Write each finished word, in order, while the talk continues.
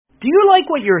Do you like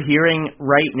what you're hearing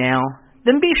right now?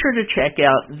 Then be sure to check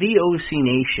out VOC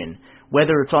Nation.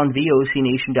 Whether it's on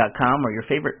VOCNation.com or your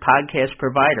favorite podcast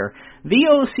provider,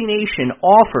 VOC Nation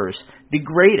offers the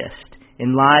greatest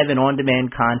in live and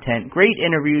on-demand content, great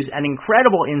interviews, and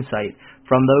incredible insight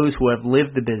from those who have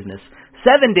lived the business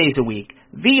 7 days a week.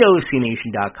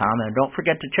 VOCNation.com, and don't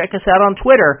forget to check us out on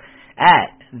Twitter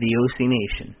at VOC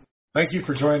Nation. Thank you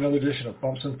for joining another edition of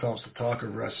Thumps and Thumps, the talk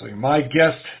of wrestling. My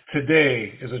guest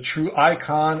today is a true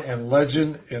icon and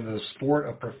legend in the sport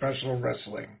of professional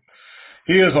wrestling.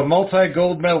 He is a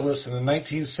multi-gold medalist in the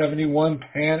 1971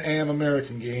 Pan Am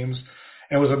American Games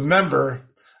and was a member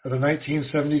of the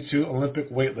 1972 Olympic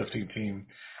weightlifting team.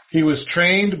 He was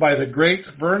trained by the great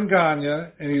Vern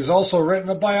Gagne, and he's also written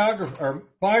a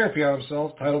biography on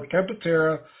himself titled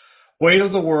Patera, Weight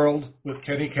of the World with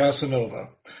Kenny Casanova.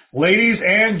 Ladies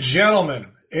and gentlemen,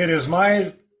 it is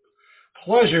my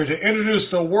pleasure to introduce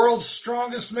the world's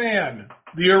strongest man,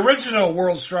 the original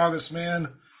world's strongest man,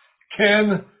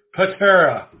 Ken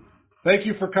Patera. Thank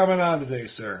you for coming on today,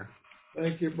 sir.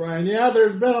 Thank you, Brian. Yeah,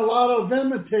 there's been a lot of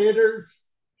imitators,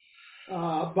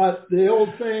 but the old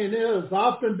saying is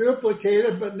often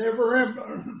duplicated, but never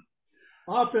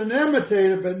often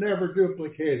imitated, but never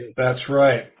duplicated. That's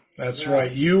right. That's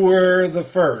right. You were the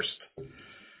first.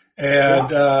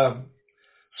 And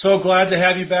so glad to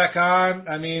have you back on.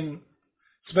 I mean,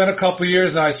 it's been a couple of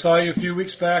years, and I saw you a few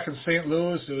weeks back in St.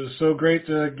 Louis. It was so great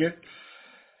to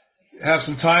have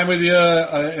some time with you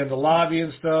in the lobby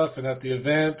and stuff and at the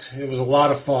event. It was a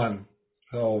lot of fun.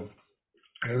 So,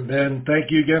 and then thank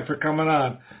you again for coming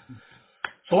on.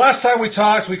 So last time we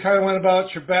talked, we kind of went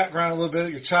about your background a little bit,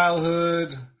 your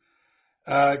childhood,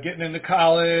 getting into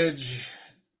college,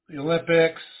 the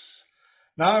Olympics.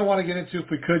 Now I want to get into, if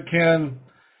we could, Ken,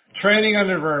 training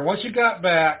under Vern. Once you got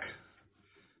back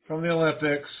from the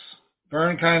Olympics,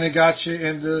 Vern kind of got you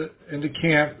into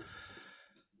camp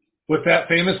with that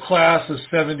famous class of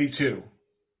 72.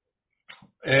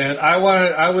 And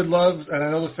I would love, and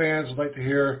I know the fans would like to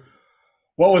hear,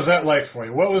 what was that like for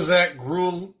you? What was that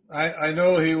gruel? I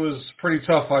know he was pretty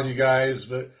tough on you guys,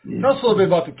 but tell us a little bit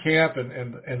about the camp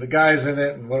and the guys in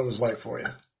it and what it was like for you.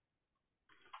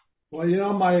 Well, you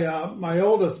know, my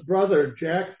oldest brother,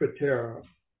 Jack Patera,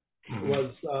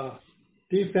 was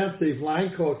defensive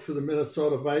line coach for the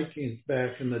Minnesota Vikings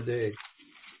back in the day.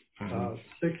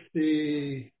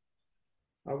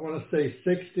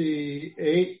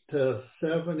 68 to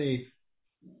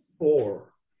 74.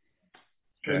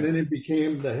 Okay. And then he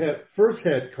became the first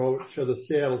head coach of the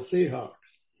Seattle Seahawks.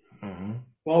 Mm-hmm.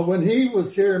 Well, when he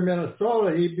was here in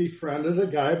Minnesota, he befriended a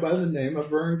guy by the name of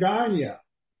Vern Gagne.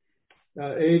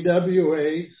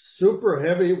 AWA super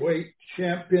heavyweight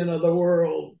champion of the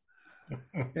world.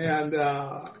 And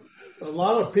a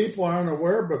lot of people aren't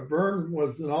aware, but Vern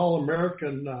was an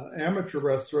all-American amateur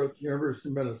wrestler at the University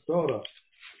of Minnesota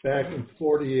back in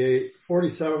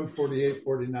 47, 48,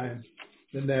 49,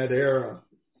 in that era.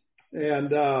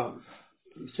 And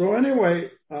so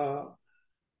anyway,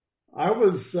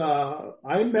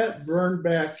 I met Vern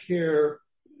back here.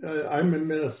 I'm in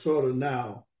Minnesota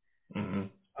now. Mm-hmm.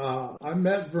 I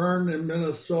met Vern in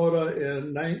Minnesota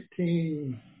in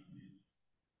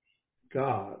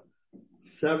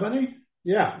 70?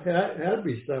 Yeah, it had to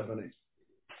be 70.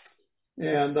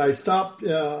 And I stopped,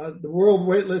 the World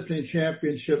Weightlifting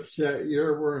Championships that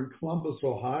year were in Columbus,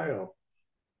 Ohio.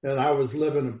 And I was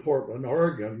living in Portland,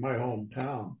 Oregon, my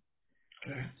hometown.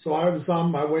 Okay. So I was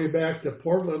on my way back to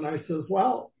Portland. I says,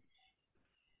 well,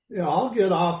 I'll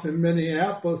get off in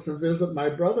Minneapolis and visit my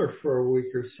brother for a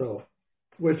week or so,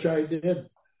 which I did.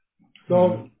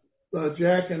 So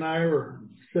Jack and I were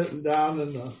sitting down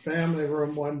in the family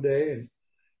room one day, and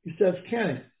he says,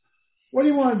 Kenny, what do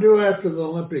you want to do after the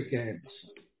Olympic Games?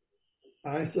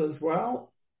 I says,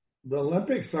 well, the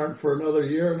Olympics aren't for another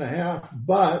year and a half,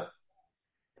 but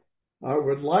I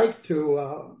would like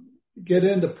to get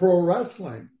into pro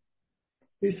wrestling.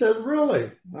 He said,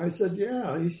 really? I said,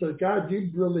 yeah. He said, God, you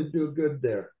really do good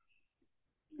there.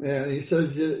 And he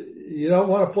says, you don't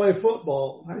want to play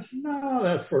football? I said, no,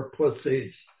 that's for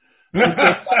pussies.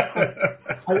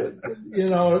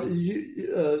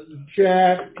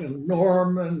 Jack and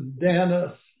Norman,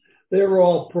 Dennis, they were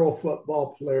all pro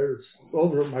football players.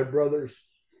 Those were my brothers.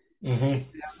 Mm-hmm.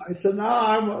 I said,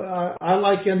 no, I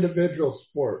like individual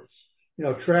sports.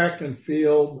 Track and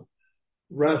field,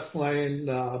 wrestling,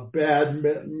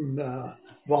 badminton,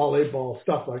 volleyball,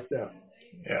 stuff like that.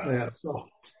 Yeah.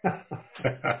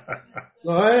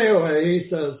 So anyway, he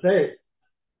says, hey,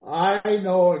 I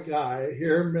know a guy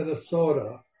here in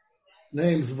Minnesota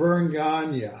named Vern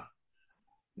Gagne.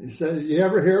 He said, you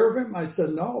ever hear of him? I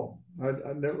said, no,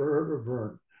 I've never heard of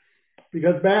Vern.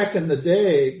 because back in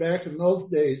those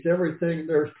days,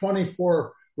 there's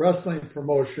 24 wrestling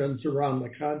promotions around the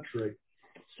country.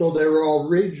 So they were all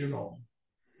regional.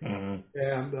 Mm-hmm.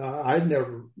 And I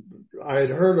had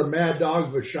heard of Mad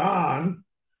Dog Vachon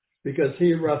because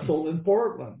he wrestled in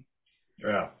Portland.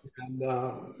 Yeah. And,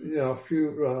 a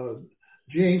few,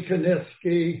 Gene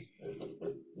Kaniski,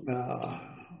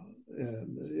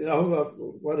 and,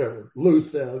 whatever,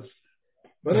 Luthez.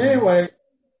 But anyway,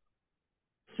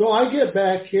 so I get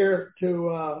back here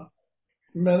to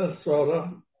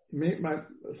Minnesota,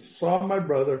 saw my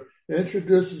brother,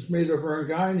 introduces me to Vern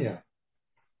Gagne.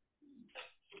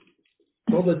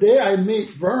 So the day I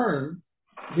meet Vern,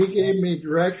 he gave me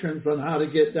directions on how to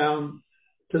get down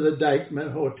to the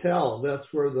Dykeman Hotel. That's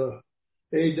where the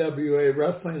AWA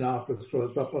wrestling office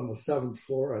was, up on the 7th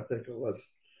floor, I think it was.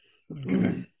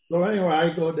 Okay. So anyway,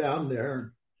 I go down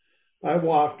there. I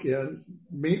walk in,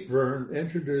 meet Vern,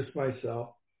 introduce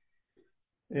myself.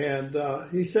 And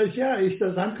he says,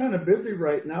 I'm kind of busy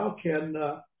right now.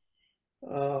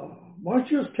 Why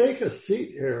don't you just take a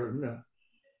seat here and,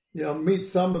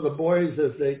 meet some of the boys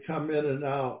as they come in and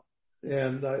out.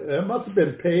 And it must have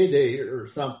been payday or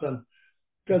something,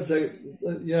 because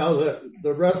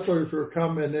the wrestlers were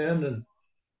coming in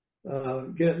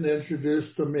and getting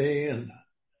introduced to me, and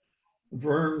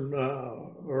Vern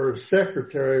or his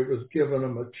secretary was giving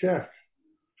them a check.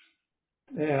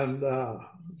 And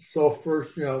so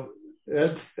first,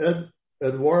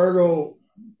 Eduardo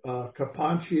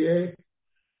Capontier,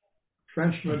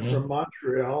 Frenchman from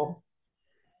Montreal.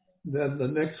 Then the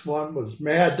next one was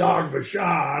Mad Dog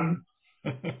Vachon,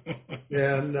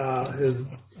 and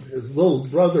his little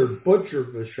brother Butcher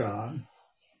Vachon.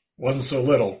 Wasn't so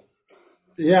little.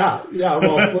 Yeah.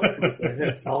 Well,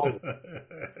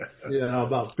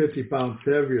 about 50 pounds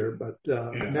heavier, but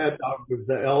Mad Dog was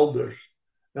the eldest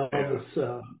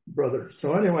brother.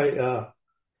 So anyway,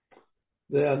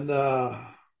 then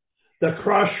the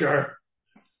Crusher,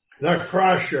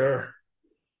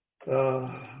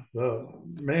 the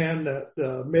man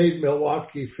that made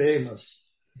Milwaukee famous.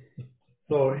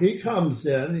 So he comes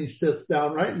in, he sits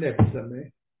down right next to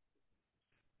me.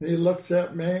 He looks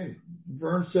at me.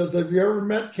 Vern says, "Have you ever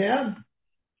met Ken?"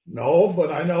 "No,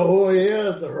 but I know who he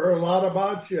is. I heard a lot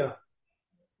about you."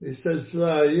 He says,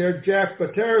 "You're Jack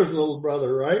Patera's little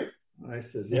brother, right?" I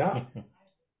said, "Yeah."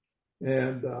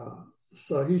 And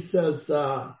so he says,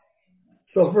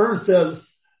 so Vern says,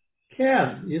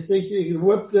 "Ken, you think you can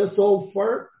whip this old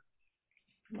fart?"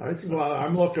 I said, "Well,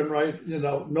 I'm looking right,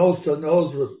 nose to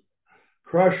nose with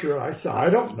Crusher." I said, "I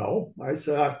don't know." I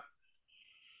said,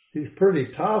 "He's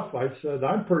pretty tough." I said,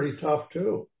 "I'm pretty tough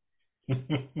too."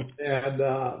 And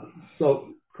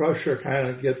so Crusher kind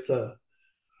of gets a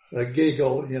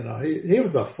giggle. He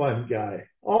was a fun guy.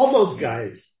 All those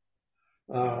guys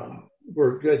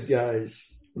were good guys.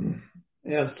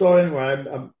 And so anyway,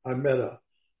 I met a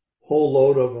whole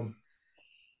load of them.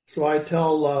 So I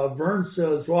tell Vern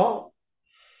says, "Well,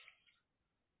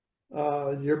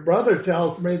 your brother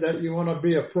tells me that you want to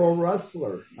be a pro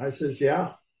wrestler." I says,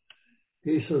 "Yeah."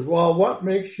 He says, "Well, what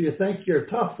makes you think you're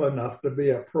tough enough to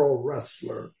be a pro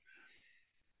wrestler?"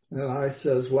 And I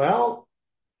says, "Well,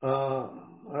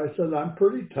 I'm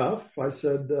pretty tough." I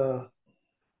said,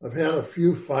 "I've had a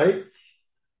few fights."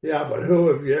 "Yeah, but who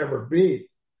have you ever beat?"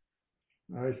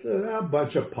 I said, "A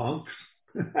bunch of punks."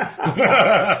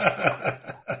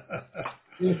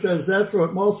 He says, "That's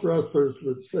what most wrestlers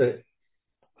would say."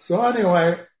 So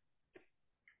anyway,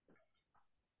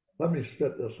 let me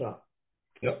spit this up.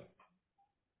 Yep.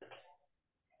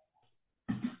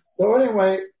 So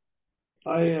anyway,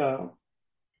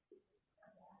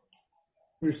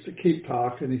 we used to keep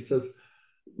talking. He says,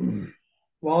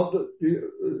 "Well,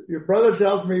 your brother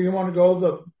tells me you want to go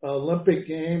to the Olympic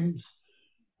Games,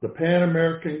 the Pan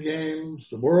American Games,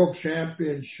 the World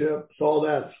Championships, all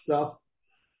that stuff.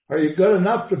 Are you good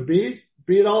enough to beat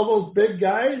all those big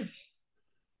guys?"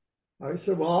 I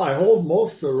said, "Well, I hold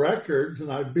most of the records,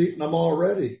 and I've beaten them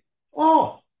already."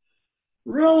 "Oh,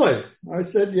 really?" I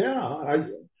said, "Yeah."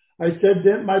 I said,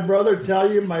 "Didn't my brother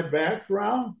tell you my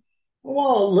background?"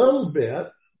 "Well, a little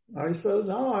bit." I said,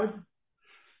 "No,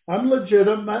 I'm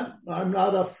legitimate. I'm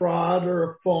not a fraud or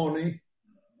a phony."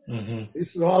 Mm-hmm. He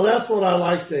said, "Well, that's what I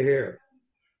like to hear."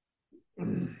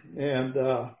 And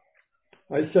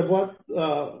I said,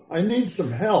 I need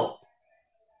some help."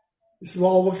 He said,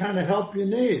 "Well, what kind of help you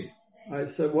need?" I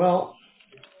said, "Well,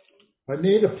 I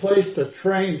need a place to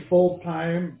train full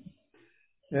time,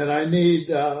 and I need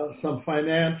some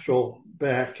financial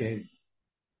backing."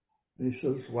 And he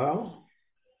says, "Well,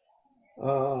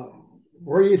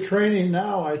 where are you training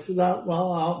now?" I said,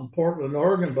 "Well, out in Portland,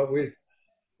 Oregon, but we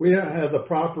we didn't have the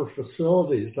proper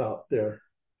facilities out there.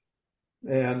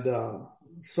 And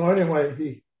so anyway,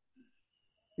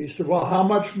 he said, well, how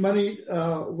much money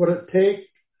would it take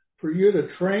for you to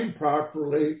train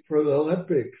properly for the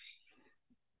Olympics?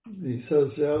 He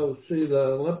says, see,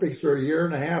 the Olympics are a year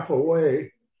and a half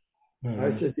away. Mm-hmm.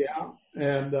 I said, yeah.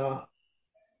 And,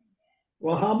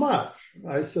 well, how much?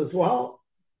 I says, well,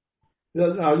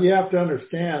 you have to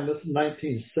understand, this is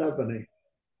 1970.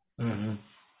 Mm-hmm.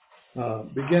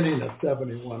 Beginning of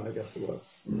 71, I guess it was.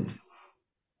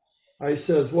 I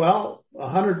says, well,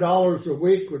 $100 a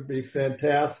week would be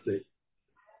fantastic.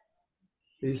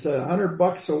 He said,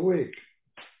 $100 a week.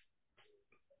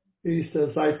 He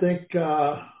says, I think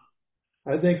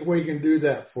we can do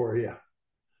that for you.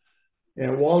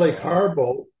 And Wally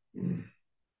Carbo,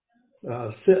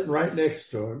 sitting right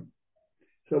next to him,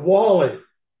 said, Wally,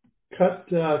 cut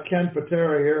Ken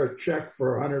Patera here a check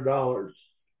for $100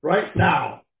 right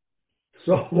now.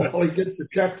 So Wally gets the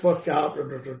checkbook out,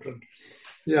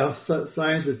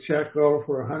 signs a check over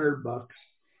for $100.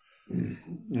 And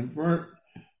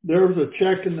there was a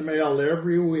check in the mail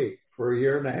every week for a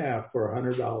year and a half for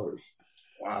 $100.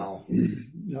 Wow.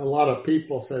 A lot of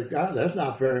people say, God, that's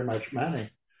not very much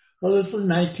money. Well, this was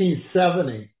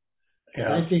 1970,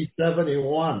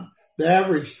 1971. The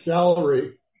average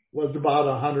salary was about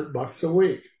 $100 a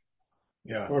week.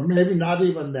 Yeah. Or maybe not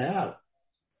even that.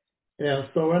 And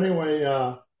so anyway,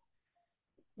 I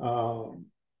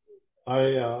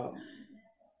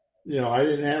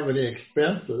didn't have any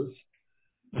expenses,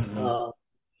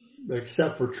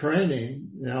 except for training.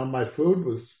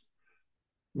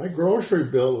 My grocery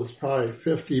bill was probably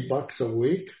 $50 a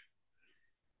week.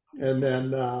 And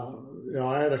then,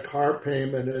 I had a car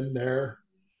payment in there.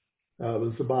 It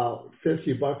was about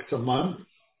 $50 a month.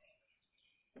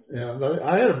 And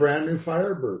I had a brand new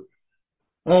Firebird.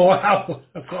 Oh, wow.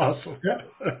 That's awesome. Yeah.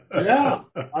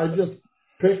 I just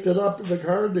picked it up at the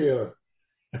car dealer.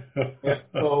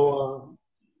 So,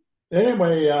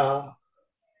 anyway,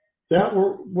 that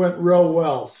went real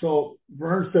well. So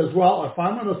Vern says, well, if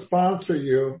I'm going to sponsor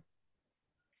you,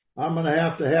 I'm going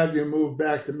to have you move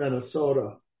back to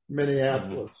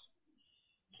Minneapolis.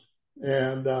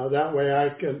 And that way I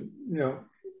can,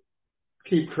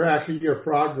 keep track of your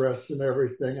progress and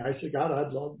everything. I said, God,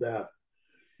 I'd love that.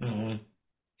 Mm-hmm.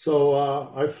 So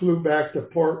I flew back to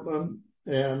Portland,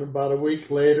 and about a week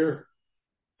later,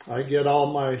 I get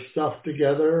all my stuff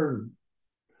together and,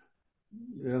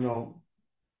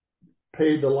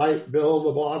 paid the light bill,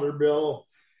 the water bill,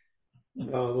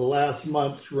 the last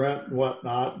month's rent and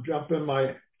whatnot, jump in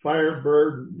my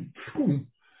Firebird and boom,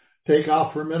 take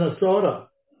off for Minnesota.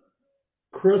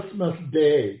 Christmas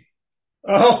Day.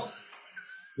 Oh.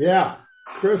 Yeah,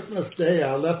 Christmas Day.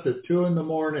 I left at 2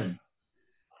 a.m.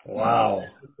 Wow.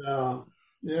 And,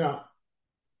 yeah.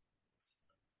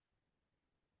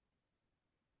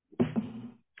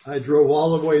 I drove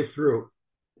all the way through.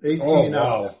 18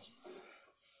 hours.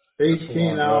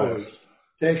 18 hours.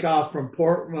 Take off from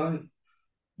Portland,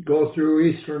 go through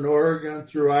Eastern Oregon,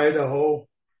 through Idaho,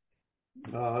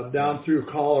 down through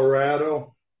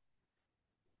Colorado,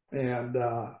 and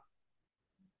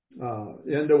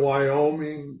into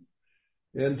Wyoming,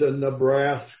 into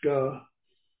Nebraska,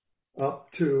 up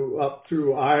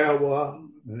through Iowa,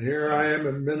 and here I am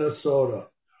in Minnesota,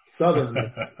 southern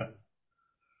Minnesota.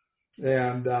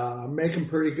 And making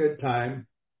pretty good time.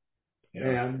 Yeah.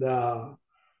 And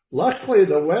luckily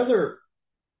the weather,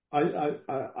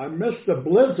 I missed a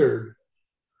blizzard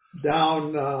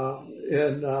down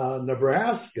in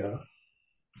Nebraska.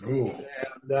 Ooh.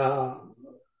 And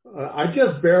I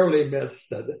just barely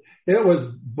missed it. It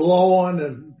was blowing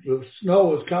and the snow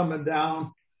was coming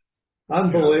down.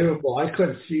 Unbelievable. Yeah. I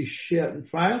couldn't see shit. And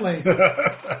finally,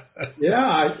 I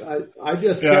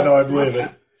just I believe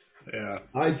it. Yeah.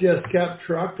 I just kept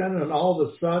trucking, and all of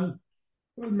a sudden,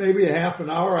 maybe a half an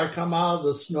hour, I come out of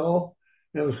the snow,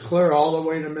 and it was clear all the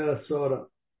way to Minnesota.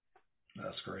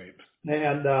 That's great.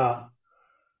 And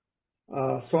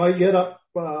so I get up,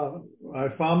 I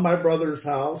found my brother's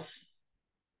house,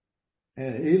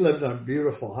 and he lived in a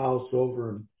beautiful house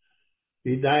over in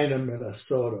Edina,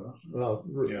 Minnesota. Well,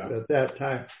 at that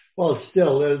time, well, it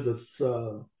still is. It's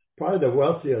probably the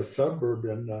wealthiest suburb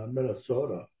in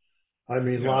Minnesota. I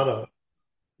mean, a lot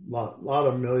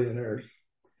of millionaires.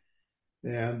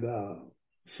 And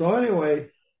so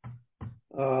anyway,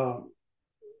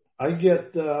 I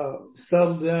get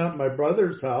settled down at my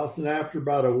brother's house, and after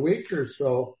about a week or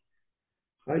so,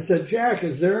 I said, Jack,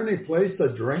 is there any place to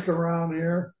drink around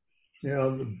here?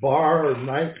 The bar or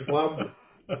nightclub?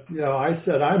 I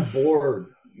said, I'm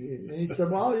bored. He said,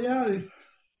 well, yeah,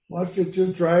 why don't you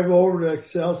just drive over to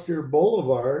Excelsior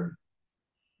Boulevard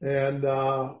And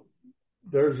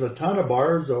there's a ton of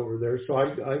bars over there. So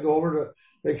I go over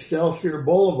to Excelsior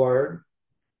Boulevard,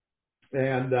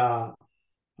 and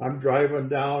I'm driving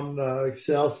down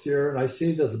Excelsior, and I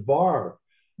see this bar,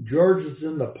 George's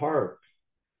in the Park.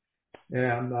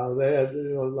 And they had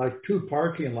like 2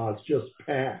 parking lots just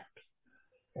packed.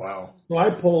 Wow. So I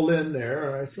pulled in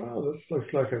there, and I said, oh, this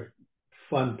looks like a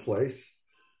fun place.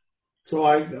 So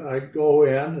I go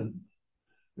in, and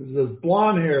there's this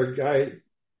blonde-haired guy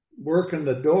working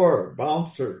the door,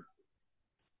 bouncer.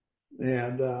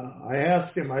 And I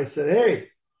asked him, I said, hey,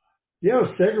 you have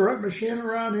a cigarette machine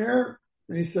around here?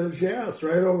 And he says, yeah, it's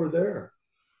right over there.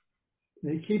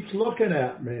 And he keeps looking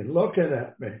at me.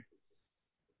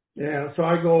 And so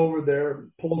I go over there,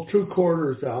 pull 2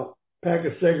 quarters out, pack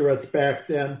of cigarettes back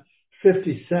then,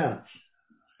 50 cents.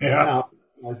 Yeah. Now,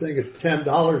 I think it's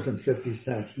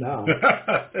 $10.50 now.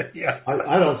 Yeah.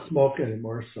 I don't smoke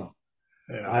anymore, so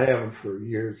Yeah. I haven't for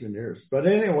years and years. But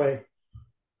anyway,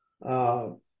 I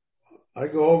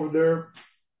go over there,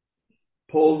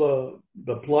 pull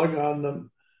the plug on the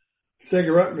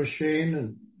cigarette machine,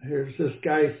 and here's this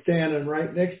guy standing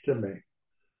right next to me.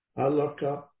 I look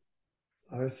up.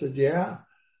 I said, yeah.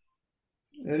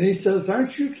 And he says,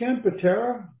 aren't you Ken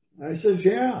Patera? I said,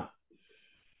 yeah.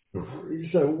 He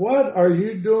said, what are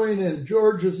you doing in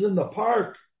George's in the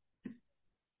Park?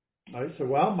 I said,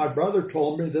 well, my brother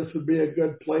told me this would be a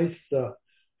good place to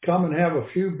come and have a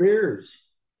few beers.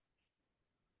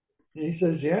 And he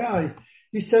says, yeah.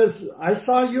 He says, I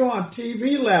saw you on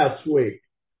TV last week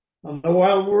on the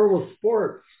Wild World of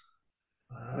Sports.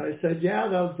 I said, yeah,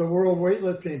 that was the World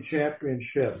Weightlifting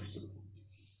Championships.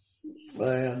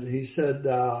 And he said,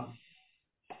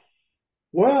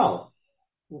 well,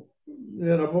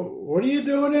 what are you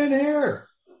doing in here?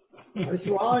 I said,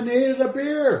 well, I needed a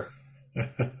beer.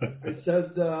 He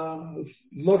said, it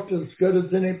looked as good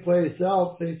as any place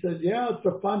else. He said, yeah, it's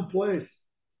a fun place.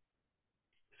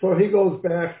 So he goes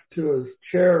back to his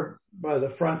chair by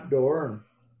the front door,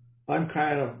 and I'm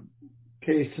kind of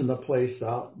casing the place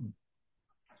out.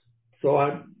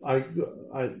 So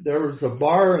there was a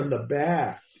bar in the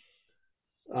back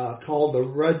called the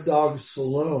Red Dog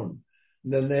Saloon.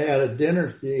 And then they had a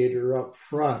dinner theater up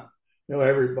front.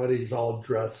 Everybody's all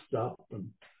dressed up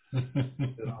and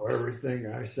everything.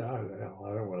 I said, I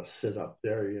don't want to sit up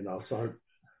there, So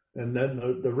and then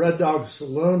the Red Dog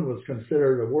Saloon was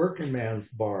considered a working man's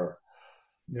bar.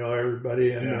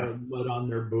 Everybody in there let on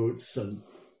their boots and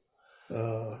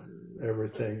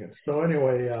everything. And so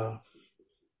anyway,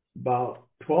 about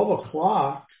 12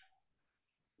 o'clock,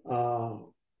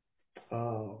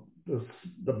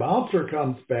 the bouncer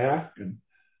comes back and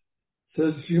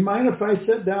says, do you mind if I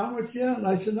sit down with you? And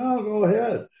I said, no, go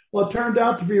ahead. Well, it turned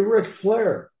out to be Ric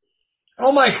Flair.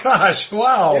 Oh, my gosh.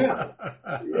 Wow.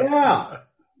 Yeah.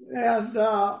 And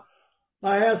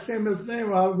I asked him his name,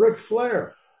 Ric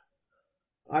Flair.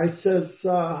 I says,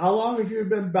 how long have you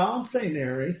been bouncing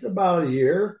here? He said, about a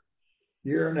year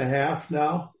and a half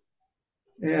now.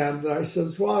 And I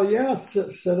says, well, yeah,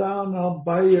 sit down and I'll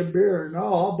buy you a beer.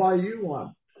 No, I'll buy you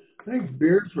one. I think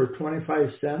beers were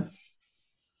 25 cents.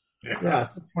 Yeah,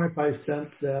 25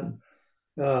 cents then.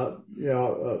 A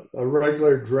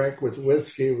regular drink with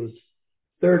whiskey was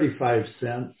 35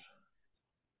 cents.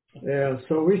 And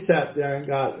so we sat there and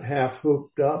got half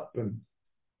hooped up. And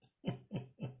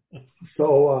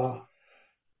so,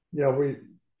 we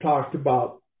talked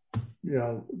about,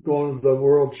 going to the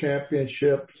World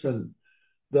Championships, and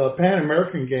the Pan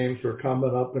American Games were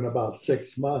coming up in about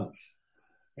 6 months.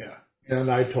 Yeah.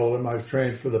 And I told him I was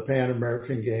trained for the Pan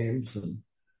American Games and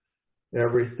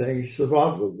everything. He said,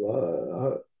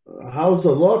 well, how's the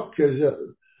look?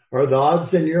 Are the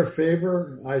odds in your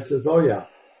favor? I says, oh, yeah.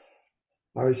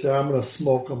 I said, I'm going to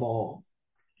smoke them all.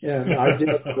 And I did.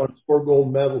 I won 4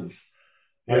 gold medals.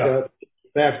 Yeah.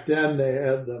 Back then, they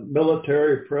had the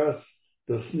military press,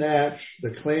 the snatch,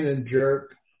 the clean and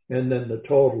jerk, and then the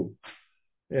total.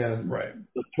 And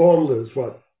the total is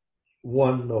what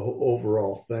won the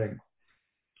overall thing.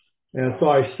 And so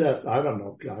I set, I don't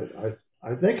know,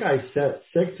 I think I set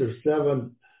 6 or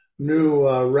 7 new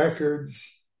records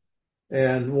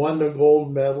and won the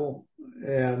gold medal.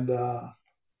 And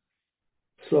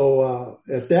so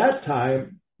at that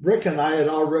time, Rick and I had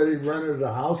already rented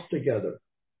a house together.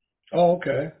 Oh,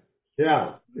 okay.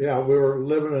 Yeah. We were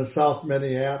living in South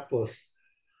Minneapolis.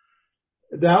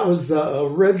 That was the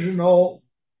original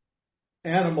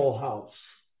Animal House.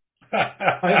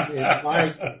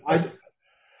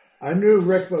 I knew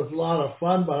Rick was a lot of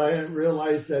fun, but I didn't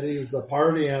realize that he was a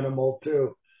party animal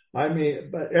too.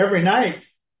 But every night,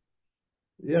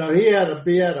 he had to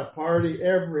be at a party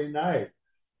every night.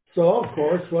 So of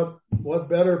course, what what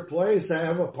better place to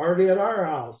have a party at our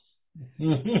house?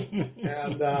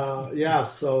 And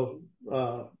so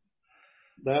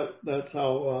that's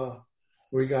how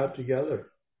we got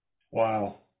together.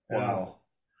 Wow. Wow.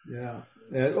 Yeah.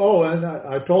 And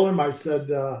I told him, I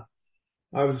said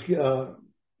I was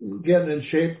getting in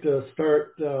shape to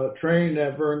start training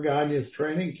at Vern Gagne's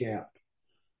training camp.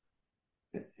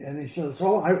 And he says,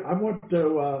 I went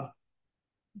to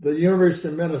the University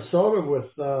of Minnesota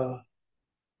with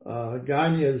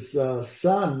Gagne's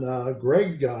son,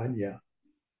 Greg Gagne.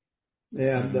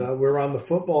 And we were on the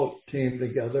football team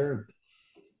together.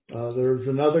 There was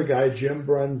another guy, Jim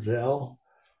Brunzell,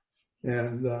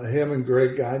 and him and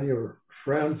Greg Gagne were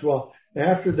friends. Well,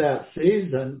 after that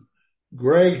season,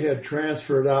 Greg had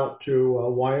transferred out to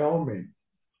Wyoming.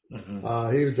 He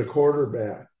was a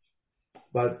quarterback.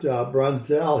 But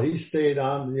Brunzell, he stayed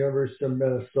on the University of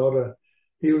Minnesota.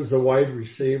 He was a wide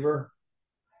receiver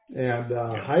and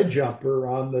high jumper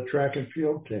on the track and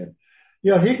field team.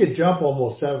 You know, he could jump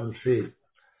almost 7 feet.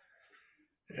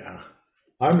 Yeah.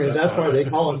 I mean, that's why they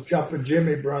call him Jumping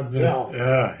Jimmy Brunzell.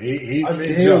 Yeah, he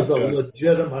was a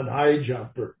legitimate high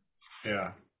jumper.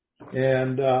 Yeah.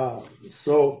 And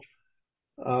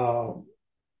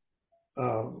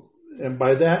and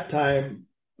by that time,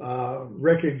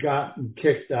 Rick had gotten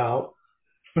kicked out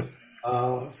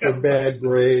for bad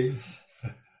grades,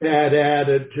 bad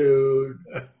attitude,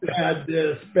 bad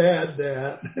this, bad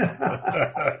that.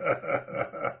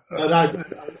 But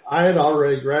I had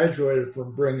already graduated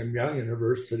from Brigham Young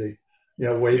University,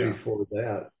 way before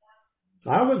that.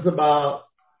 I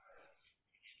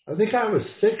think I was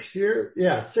 6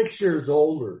 years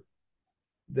older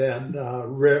than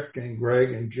Rick and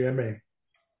Greg and Jimmy.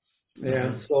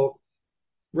 And so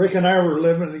Rick and I were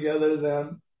living together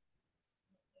then.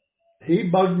 He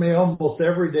bugged me almost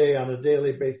every day on a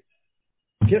daily basis.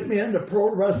 Get me into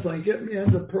pro wrestling. Get me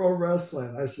into pro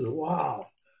wrestling. I said, wow.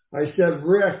 I said,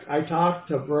 Rick, I talk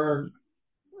to Vern,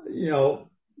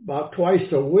 about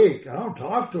twice a week. I don't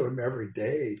talk to him every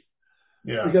day.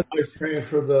 Yeah. Because I was training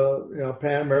for the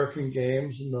Pan American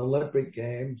Games and the Olympic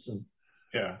Games. And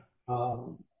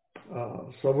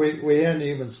so we hadn't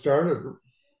even started.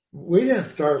 We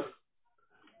didn't start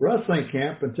wrestling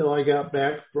camp until I got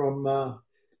back from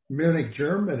Munich,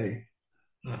 Germany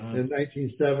in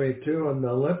 1972 in the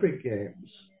Olympic Games.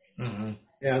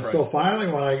 And so finally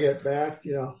when I get back,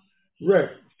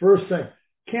 Rick, first thing,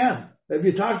 Ken, have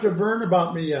you talked to Vern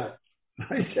about me yet?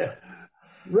 I said,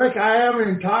 Rick, I haven't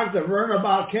even talked to Vern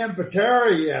about Ken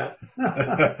Patera yet.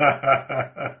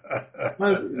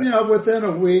 But, within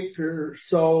a week or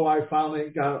so, I finally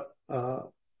got a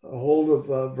hold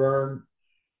of Vern.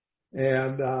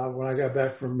 And when I got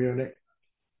back from Munich.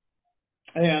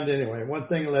 And anyway, one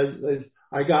thing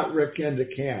I got Rick into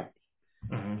camp.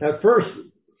 At first,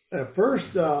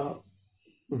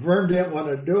 Vern didn't want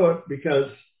to do it because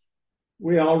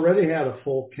we already had a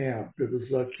full camp. It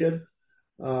was a kid,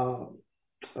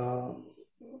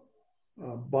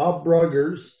 Bob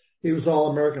Bruggers. He was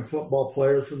All-American football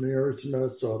player from the University of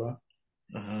Minnesota.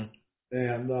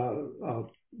 And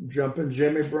Jumping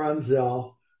Jimmy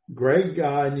Brunzell, Greg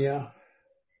Gagne,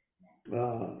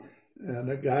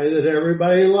 and a guy that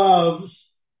everybody loves,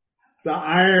 the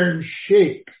Iron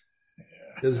Sheik.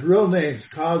 His real name's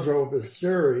Khosrow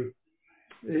Basiri.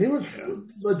 He was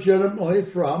legitimately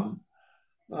from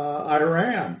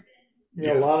Iran.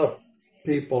 A lot of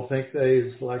people think that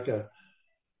he's like a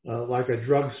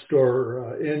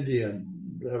drugstore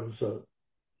Indian. That was a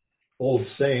old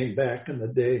saying back in the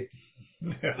day.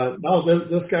 No,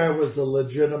 this guy was a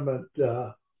legitimate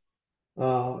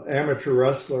amateur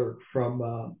wrestler from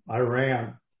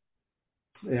Iran,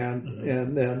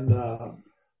 and then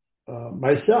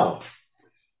myself.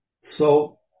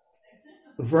 So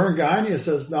Vern Gagne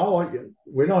says, no,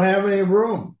 we don't have any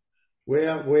room. We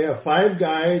have 5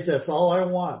 guys. That's all I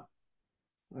want.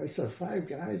 I said, 5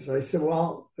 guys. I said,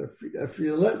 well, if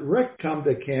you let Rick come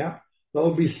to camp,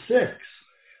 there'll be 6.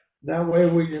 That way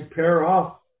we can pair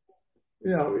off,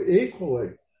 equally.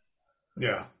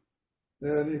 Yeah.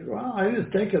 And he said, well, I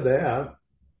didn't think of that.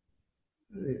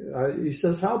 He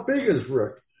says, how big is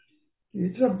Rick?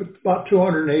 He's about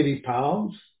 280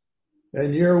 pounds.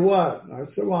 And you're what? I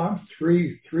said, well, I'm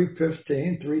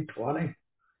 315, 320.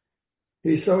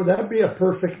 He said, well, that'd be a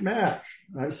perfect match.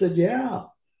 I said, yeah.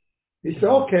 He said,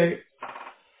 okay,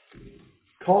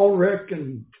 call Rick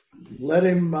and let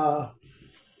him know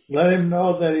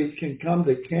that he can come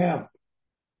to camp.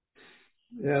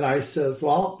 And I says,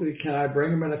 well, can I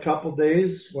bring him in a couple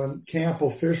days when camp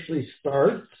officially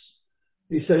starts?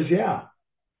 He says, yeah.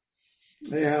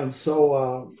 And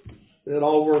so it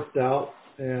all worked out.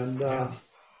 And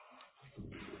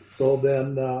So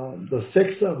then the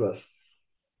six of us,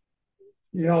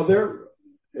 you know,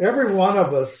 every one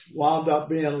of us wound up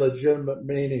being legitimate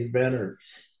main eventers.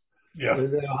 Yeah. You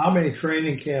know, how many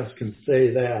training camps can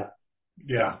say that?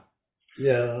 Yeah.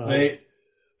 Yeah.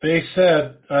 They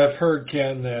said, I've heard,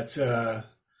 Ken, that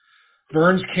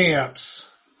Vern's camps,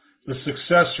 the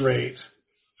success rate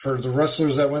for the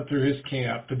wrestlers that went through his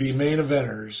camp to be main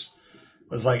eventers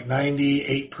was like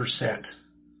 98%.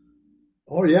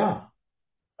 Oh, yeah.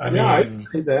 I mean, I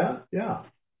see that. Yeah.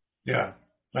 Yeah.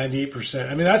 98%.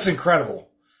 I mean, that's incredible.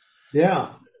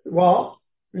 Yeah. Well,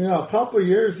 you know, a couple of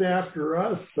years after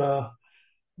us,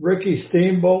 Ricky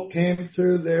Steamboat came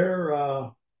through there.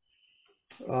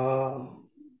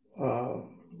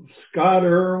 Scott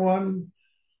Irwin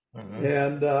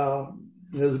and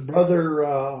his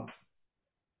brother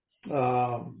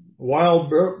Wild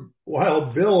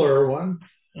Bill Irwin.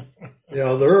 You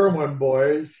know, the Irwin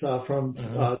boys from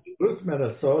Duluth,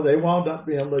 Minnesota. They wound up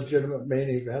being legitimate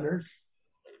main eventers.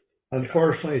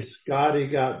 Unfortunately, Scotty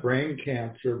got brain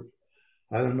cancer,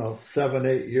 I don't know,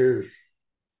 7-8 years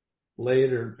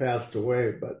later and passed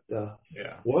away. But,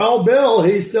 well, Bill,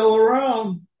 he's still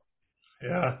around.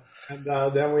 Yeah. And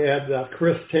then we had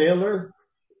Chris Taylor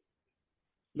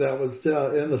that was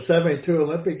in the 72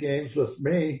 Olympic Games with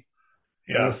me.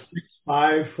 Yeah.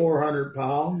 6'5", 400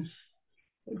 pounds,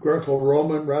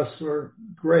 Greco-Roman wrestler,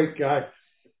 great guy.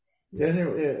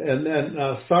 And then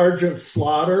Sergeant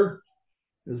Slaughter,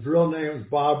 his real name is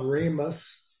Bob Remus.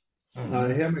 Him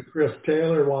and Chris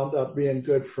Taylor wound up being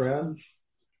good friends.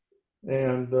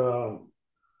 And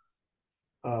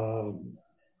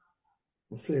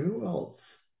let's see, who else?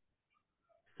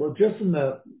 So just in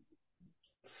that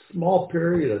small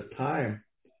period of time,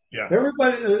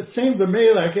 everybody, it seemed to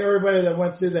me like everybody that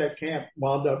went through that camp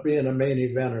wound up being a main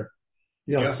eventer,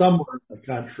 you know, somewhere in the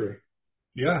country.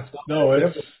 Yeah. No, it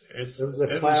was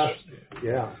a class.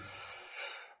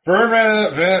 Vern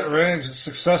ran a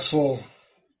successful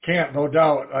camp, no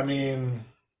doubt. I mean,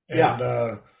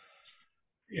 and,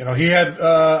 you know, he had,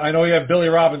 I know he had Billy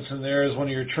Robinson there as one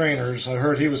of your trainers. I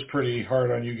heard he was pretty hard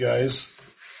on you guys.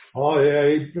 Oh, yeah,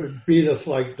 he beat us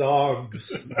like dogs.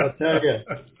 I'll tell you.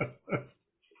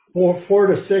 4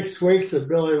 to 6 weeks of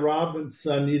Billy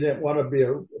Robinson, you didn't want to be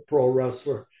a pro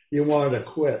wrestler. You wanted to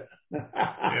quit.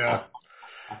 Yeah.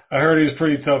 I heard he was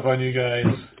pretty tough on you guys.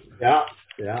 Yeah.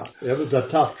 It was a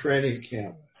tough training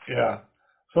camp. Yeah.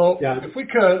 So if we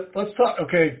could, let's talk,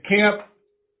 camp.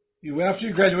 After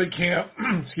you graduate camp,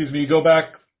 excuse me, you go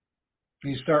back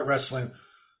and you start wrestling.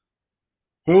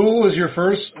 Where was your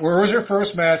first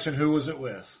match and who was it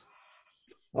with?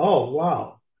 Oh,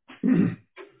 wow.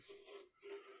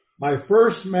 My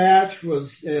first match was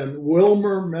in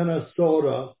Wilmer,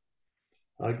 Minnesota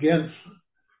against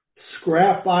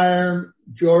Scrap Iron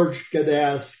George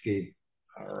Gadasky.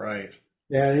 All right.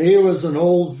 And he was an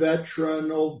old veteran,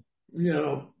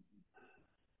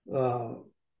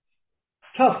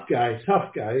 tough guy.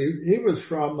 He was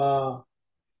from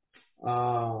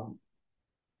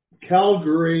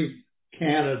Calgary,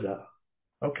 Canada.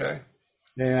 Okay.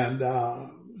 And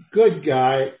good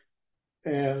guy.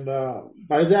 And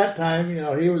by that time, you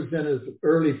know, he was in his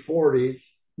early 40s,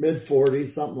 mid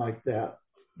 40s, something like that.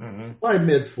 Probably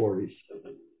mid 40s.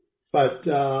 But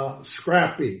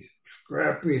scrap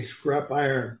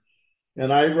iron.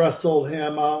 And I wrestled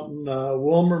him out in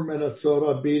Wilmer,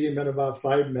 Minnesota, beat him in about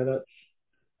 5 minutes.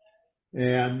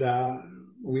 And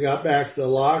we got back to the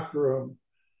locker room.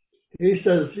 He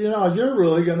says, you know, you're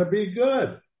really going to be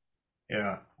good.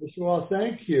 Yeah. I said, well,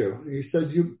 thank you. He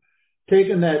said, you've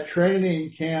taken that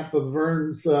training camp of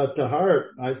Vern's to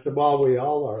heart. I said, well, we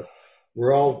all are.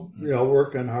 We're all, you know,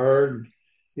 working hard.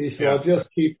 He said, well, just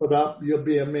keep it up. You'll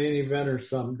be a main eventer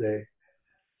someday.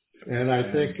 And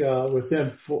I think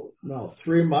within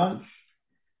 3 months,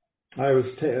 I was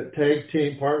tag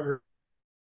team partner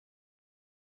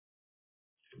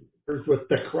with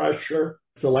the Crusher,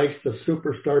 the likes of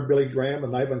Superstar Billy Graham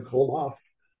and Ivan Koloff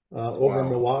over in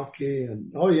Milwaukee.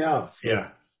 And I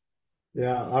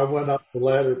went up the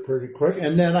ladder pretty quick.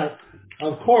 And then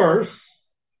of course,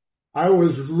 I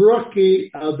was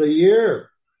Rookie of the Year.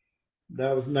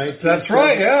 That was 19. That's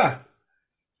right. Yeah.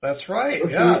 That's right.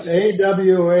 Yeah.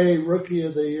 AWA Rookie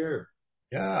of the Year.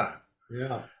 Yeah.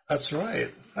 Yeah. That's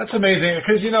right. That's amazing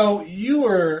because, you know, you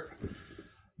were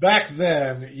back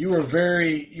then, you were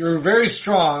very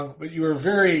strong, but you were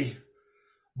very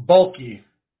bulky,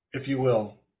 if you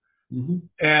will.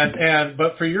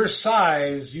 But for your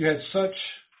size, you had such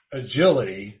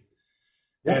agility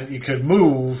and you could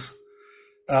move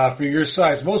for your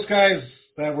size. Most guys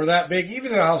that were that big,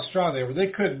 even though how strong they were,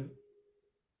 they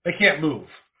can't move.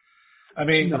 I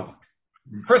mean,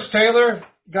 Chris Taylor,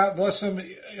 God bless him,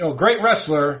 great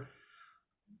wrestler,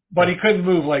 but he couldn't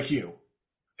move like you.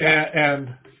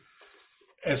 And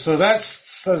so that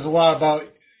says a lot about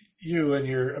you and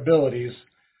your abilities.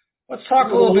 Let's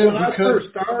talk a little bit. When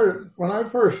I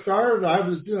first started, I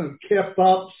was doing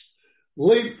kip-ups,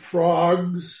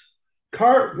 leapfrogs,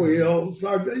 cartwheels.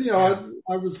 I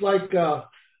was like,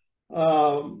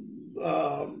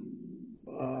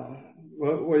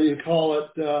 what do you call it?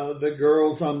 The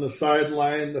girls on the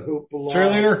sideline, the hoop along.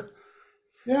 Cheerleader?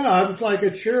 Yeah, I was like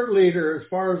a cheerleader as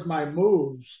far as my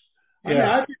moves. I mean,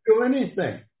 I could do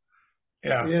anything.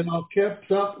 Yeah.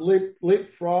 Kip-ups,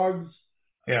 leapfrogs.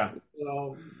 Yeah.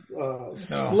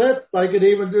 Splits. I could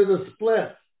even do the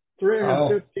split.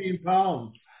 315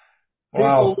 pounds.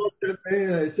 Wow. People looked at me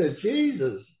and they said,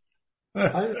 Jesus,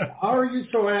 how are you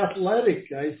so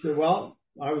athletic? I said, well,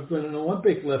 I was an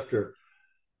Olympic lifter.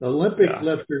 The Olympic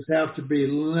lifters have to be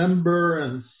limber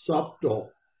and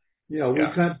supple. We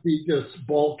can't be just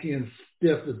bulky and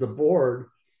stiff as a board.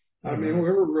 I mean,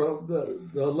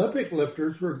 the Olympic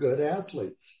lifters were good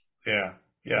athletes. Yeah,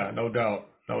 no doubt.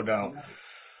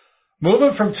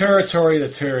 Moving from territory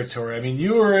to territory, I mean,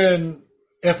 you were in,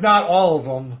 if not all of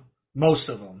them, most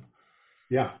of them.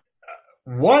 Yeah.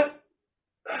 What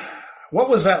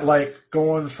was that like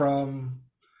going from,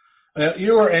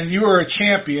 you were a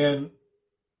champion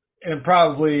in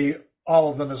probably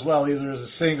all of them as well, either as a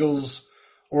singles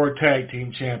or a tag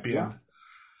team champion.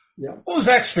 Yeah. What was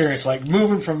that experience like,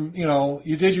 moving from,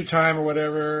 you did your time or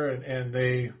whatever,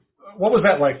 what was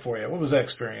that like for you? What was that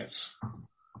experience?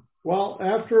 Well,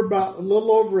 after about a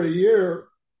little over a year,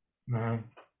 Vern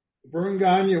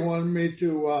Gagne wanted me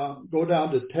to go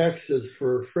down to Texas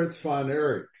for Fritz von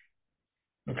Erich.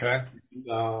 Okay.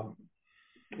 Joe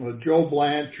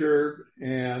Blanchard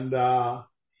and the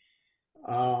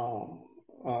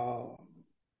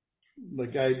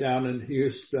guy down in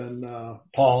Houston,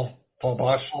 Paul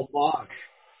Bosch. Paul Bosch.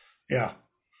 Yeah.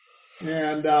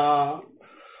 And I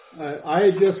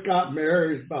had just got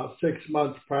married about 6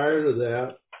 months prior to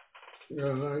that.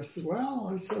 And I said,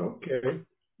 okay.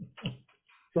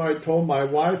 So I told my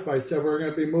wife, I said, we're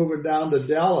going to be moving down to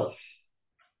Dallas.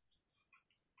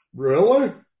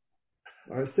 Really?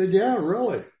 I said, yeah,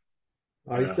 really.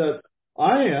 I said,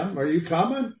 I am. Are you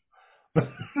coming?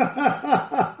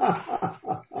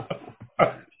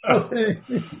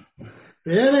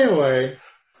 Anyway,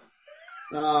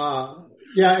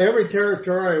 every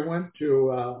territory I went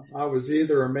to, I was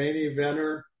either a main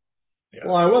eventer. Yeah.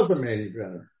 Well, I was a main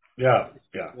eventer. Yeah.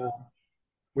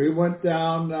 We went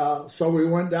down, we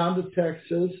went down to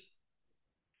Texas,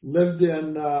 lived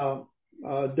in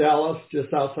Dallas,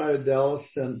 just outside of Dallas,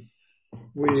 and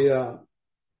we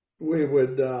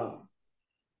would, go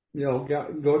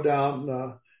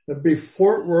down, it'd be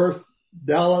Fort Worth,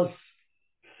 Dallas,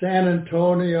 San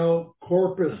Antonio,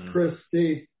 Corpus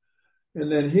Christi, and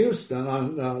then Houston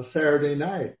on Saturday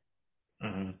night.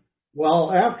 Mm-hmm.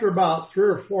 Well, after about 3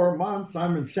 or 4 months,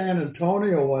 I'm in San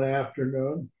Antonio one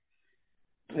afternoon,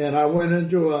 and I went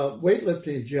into a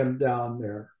weightlifting gym down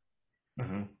there.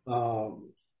 Mm-hmm.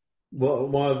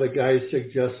 One of the guys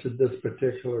suggested this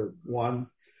particular one.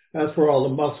 That's where all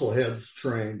the muscle heads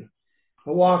trained.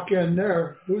 I walk in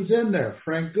there. Who's in there?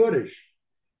 Frank Goodish.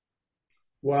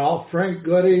 Well, Frank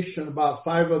Goodish and about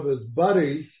 5 of his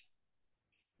buddies.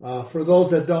 For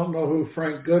those that don't know who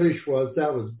Frank Goodish was,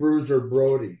 that was Bruiser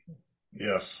Brody.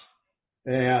 Yes.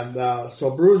 And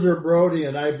so Bruiser Brody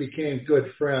and I became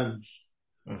good friends.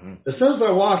 Mm-hmm. As soon as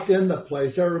I walked in the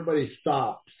place, everybody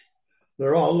stops.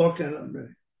 They're all looking at me.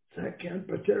 Is that Ken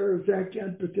Patera? Is that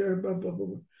Ken Patera? Blah, blah,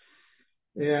 blah.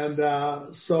 And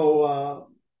so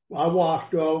I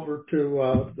walked over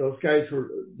to those guys who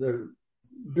were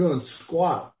doing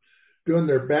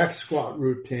their back squat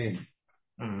routine.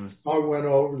 Mm-hmm. I went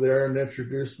over there and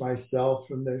introduced myself,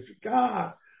 and they said,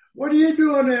 God, what are you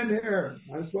doing in here?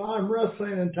 I said, well, I'm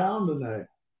wrestling in town tonight.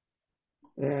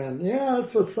 And yeah,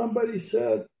 that's what somebody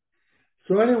said.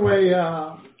 So anyway,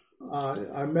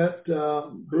 I met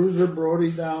Bruiser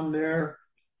Brody down there,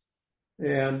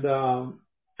 and then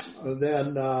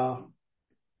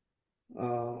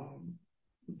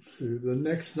the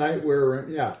next night we were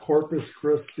in, Corpus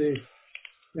Christi,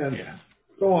 and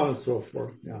so on and so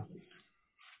forth. Yeah.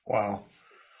 Wow.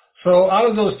 So out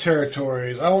of those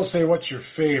territories, I won't say what's your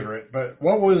favorite, but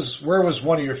where was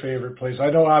one of your favorite places?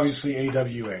 I know obviously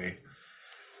AWA,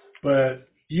 but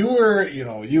you were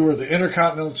the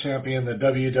Intercontinental Champion, the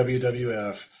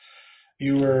WWF.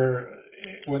 You were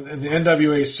in the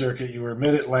NWA circuit. You were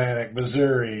Mid-Atlantic,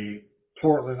 Missouri,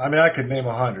 Portland. I mean, I could name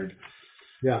 100.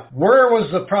 Yeah. Where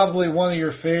was probably one of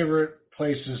your favorite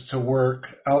places to work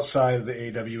outside of the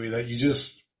AWA that you just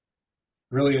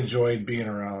really enjoyed being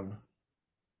around?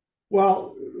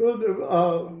 Well,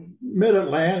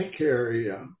 Mid-Atlantic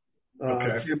area,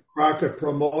 Okay. Jim Crockett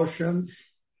Promotions,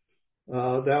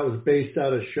 that was based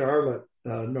out of Charlotte,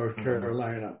 North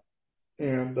Carolina.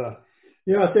 And, at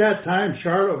that time,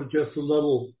 Charlotte was just a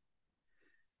little,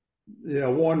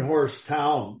 one-horse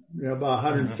town, about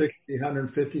 160,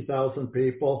 150,000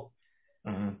 people.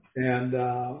 And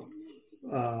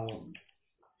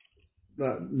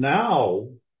now,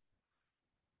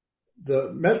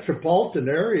 the metropolitan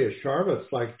area,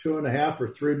 Charlotte's like 2.5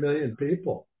 or 3 million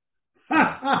people.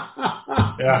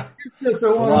 Yeah. It's just a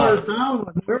one-horse town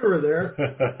when we were there.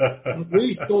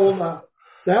 We sold,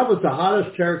 that was the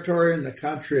hottest territory in the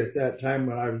country at that time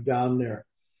when I was down there.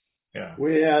 Yeah.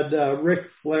 We had Ric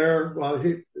Flair. Well,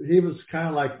 he was kind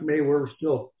of like me. We were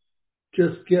still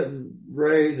just getting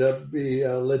ready to be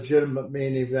legitimate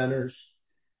main eventers.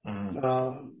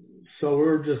 So we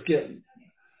were just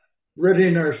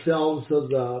ridding ourselves of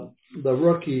the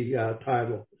rookie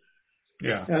title.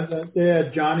 Yeah. And they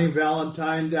had Johnny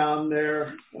Valentine down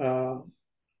there.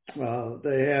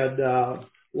 They had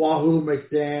Wahoo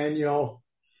McDaniel.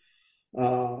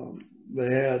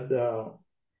 They had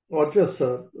just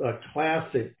a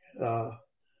classic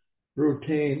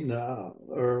routine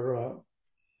or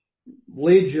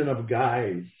legion of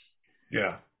guys.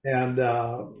 Yeah. And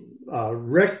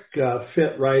Rick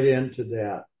fit right into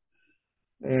that.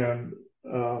 And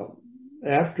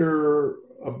after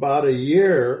about a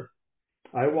year,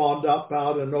 I wound up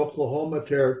out in Oklahoma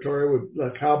territory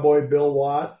with Cowboy Bill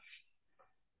Watts.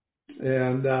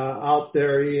 And out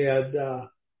there he had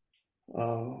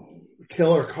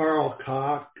Killer Carl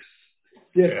Cox,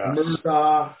 Dick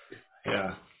Murdoch,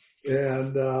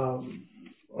 and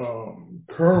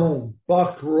Colonel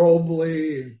Buck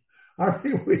Robley. I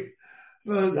mean,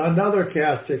 another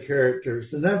cast of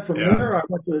characters. And then from there, I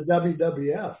went to the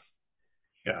WWF.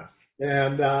 Yeah.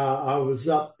 And I was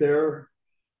up there.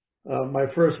 My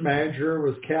first manager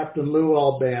was Captain Lou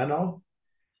Albano.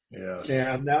 Yeah.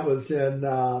 And that was in,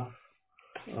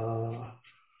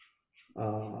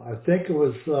 I think it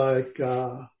was like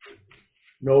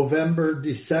November,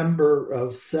 December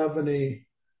of 76.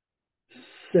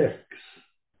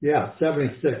 Yeah,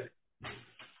 76.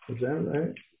 Is that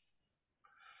right?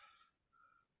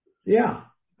 Yeah,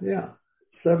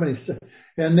 76.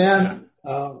 And then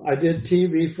I did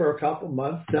TV for a couple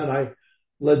months. Then I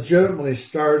legitimately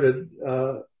started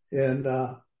in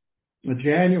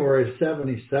January of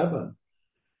 77.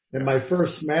 And my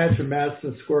first match in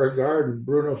Madison Square Garden,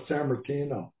 Bruno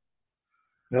Sammartino.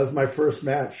 That was my first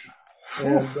match.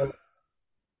 And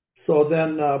so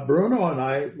then Bruno and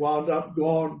I wound up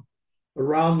going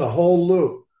around the whole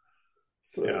loop.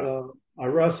 I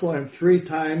wrestled him 3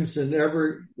 times in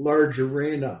every large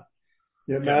arena.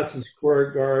 Madison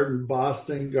Square Garden,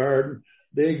 Boston Garden,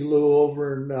 Big Lou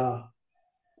over in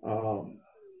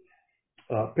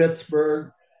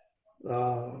Pittsburgh.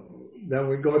 Then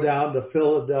we go down to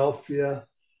Philadelphia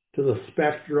to the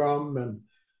Spectrum, and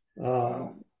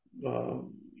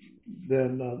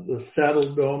then the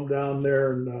Saddle Dome down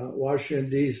there in Washington,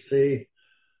 D.C.,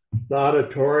 the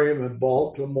Auditorium in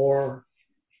Baltimore.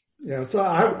 So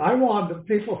I wanted,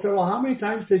 people said, well, how many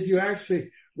times did you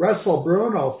actually wrestle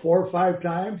Bruno? 4 or 5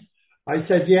 times? I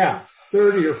said,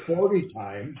 30 or 40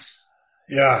 times.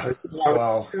 Yeah. Said,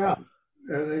 wow. Yeah.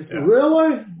 And they said,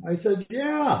 really? I said,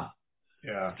 yeah.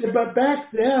 Yeah. But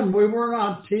back then, we weren't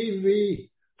on TV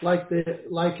like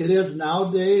it is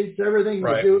nowadays. Everything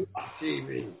we do is on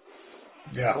TV.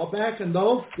 Yeah. Well, back in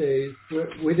those days,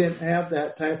 we didn't have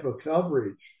that type of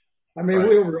coverage. I mean,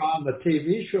 we were on the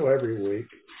TV show every week,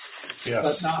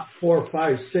 but not 4,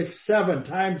 5, 6, 7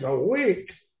 times a week.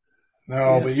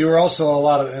 No, but you were also a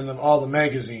lot in all the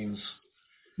magazines.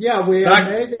 Yeah, we had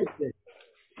magazines.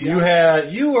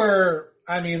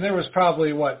 There was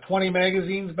probably, 20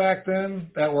 magazines back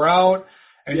then that were out,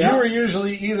 and you were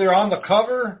usually either on the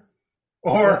cover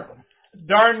or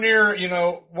darn near,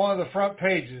 one of the front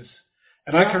pages.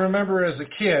 And I can remember as a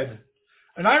kid,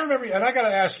 and I got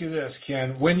to ask you this,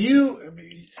 Ken, when you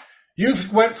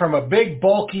went from a big,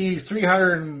 bulky,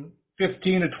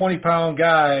 315 to 20-pound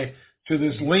guy to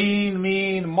this lean,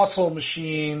 mean muscle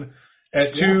machine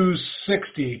at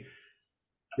 260.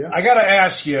 Yeah. I got to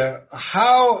ask you,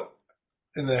 how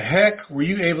in the heck were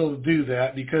you able to do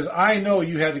that? Because I know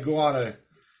you had to go on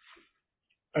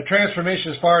a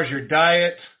transformation as far as your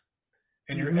diet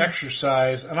and your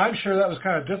exercise, and I'm sure that was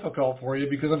kind of difficult for you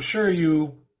because I'm sure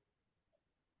you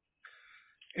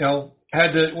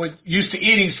used to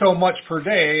eating so much per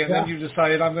day, and then you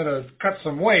decided I'm going to cut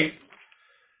some weight.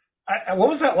 What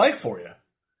was that like for you?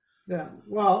 Yeah,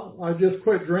 well, I just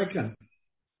quit drinking.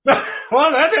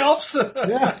 Well, that helps.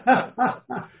 Yeah.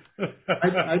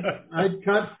 I'd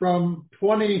cut from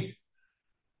 20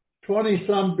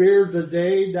 some beers a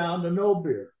day down to no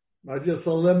beer. I just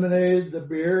eliminated the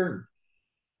beer and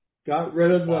got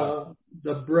rid of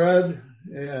the bread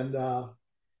and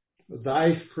the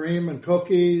ice cream and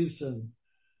cookies and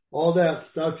all that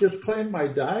stuff. Just cleaned my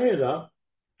diet up,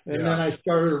 and then I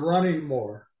started running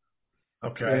more.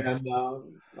 Okay. And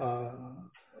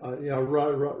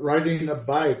riding a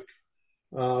bike,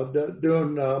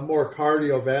 doing more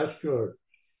cardiovascular.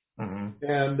 Mm-hmm.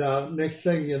 And next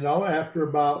thing you know, after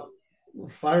about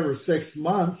 5 or 6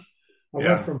 months, I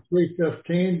went from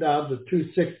 315 down to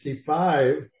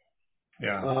 265.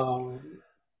 Yeah.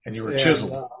 And you were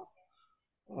chiseled.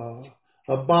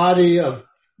 A body of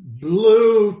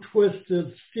blue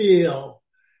twisted steel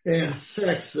and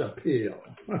sex appeal.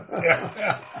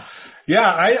 Yeah,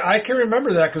 I can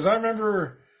remember that because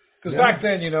back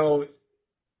then,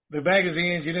 the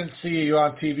magazines, you didn't see you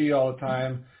on TV all the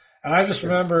time. And I just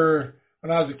remember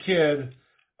when I was a kid,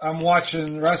 I'm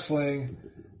watching wrestling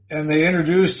and they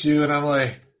introduced you and I'm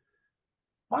like,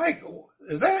 Mike,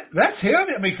 that's him?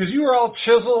 I mean, because you were all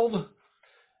chiseled,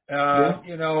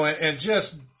 and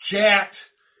just jacked.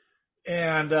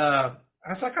 And I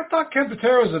was like, I thought Ken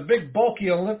Patera was a big, bulky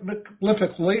Olympic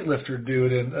weightlifter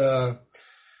dude. And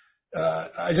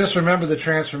I just remember the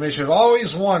transformation. I've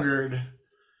always wondered,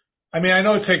 I mean, I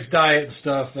know it takes diet and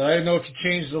stuff, but I didn't know if you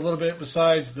changed a little bit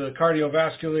besides the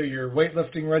cardiovascular, your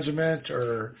weightlifting regiment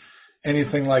or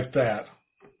anything like that.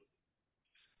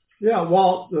 Yeah,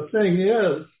 well, the thing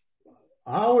is,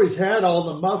 I always had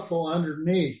all the muscle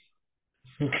underneath.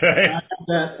 Okay. I had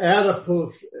that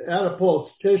adipose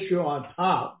tissue on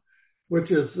top, which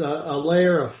is a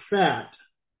layer of fat.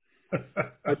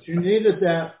 But you needed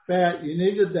that fat, you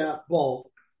needed that bulk,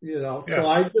 Yeah. So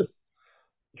I just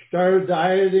started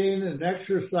dieting and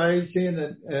exercising,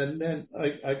 and then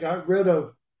I got rid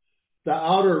of the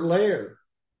outer layer.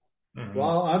 Mm-hmm.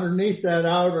 Well, underneath that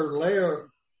outer layer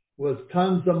was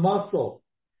tons of muscle.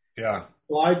 Yeah.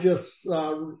 So I just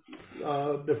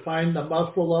defined the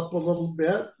muscle up a little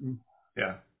bit.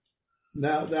 Yeah.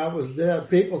 That was it.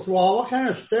 People said, well, what kind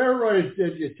of steroids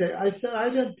did you take? I said, I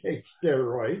didn't take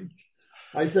steroids.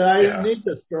 I said, I didn't need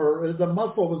the steroids. The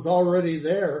muscle was already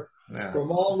there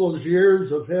from all those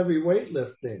years of heavy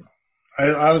weightlifting.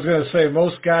 I was going to say,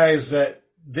 most guys that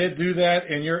did do that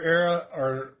in your era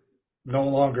are no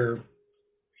longer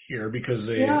here because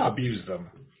they abused them.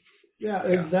 Yeah,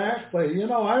 exactly.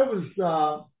 I was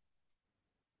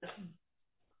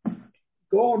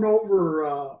going over,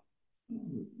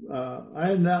 I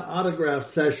had an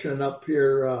autograph session up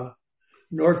here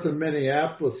north of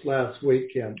Minneapolis last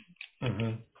weekend.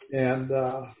 Mm-hmm. And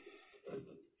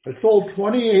I sold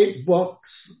 28 books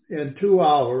in 2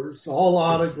 hours, all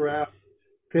autographed,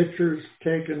 pictures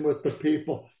taken with the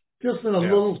people, just in a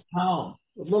little town,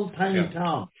 a little tiny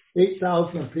town,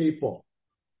 8,000 people.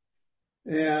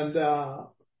 And,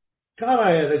 God,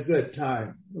 I had a good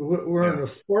time. We're in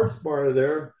a sports bar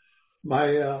there.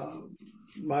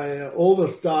 My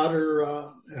oldest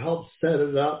daughter helped set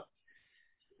it up.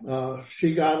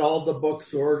 She got all the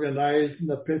books organized and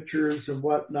the pictures and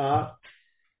whatnot,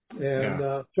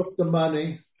 and took the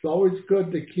money. It's always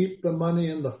good to keep the money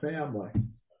in the family.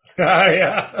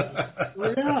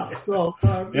 So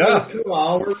 2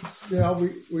 hours,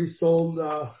 we sold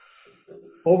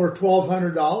over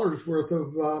 $1,200 worth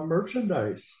of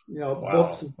merchandise,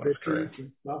 books and pictures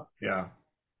and stuff. Yeah.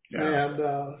 And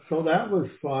so that was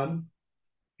fun.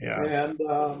 Yeah. And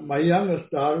my youngest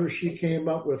daughter, she came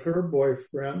up with her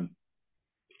boyfriend.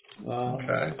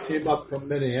 Came up from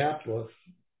Minneapolis.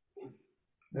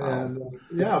 And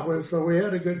so we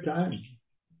had a good time.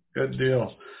 Good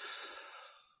deal.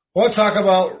 I want to talk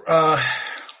about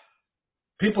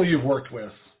people you've worked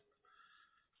with.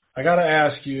 I got to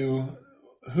ask you,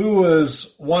 who was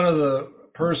one of the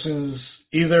persons,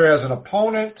 either as an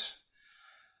opponent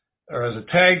or as a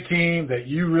tag team, that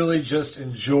you really just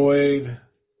enjoyed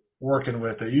working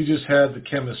with, that you just had the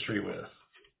chemistry with?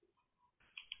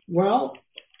 Well,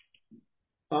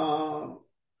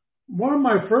 one of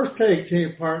my first tag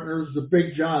team partners, the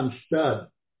Big John Stud.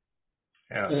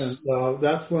 Yes. And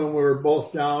that's when we were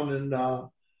both down in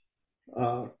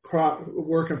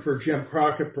working for Jim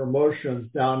Crockett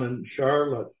Promotions down in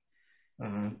Charlotte.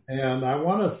 Mm-hmm. And I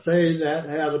want to say that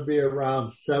had to be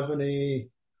around 79,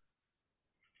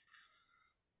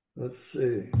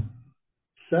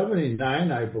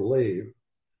 I believe.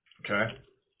 Okay.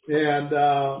 And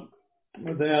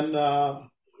then,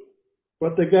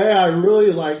 but the guy I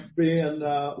really liked being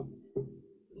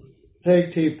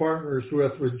tag team partners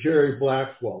with was Jerry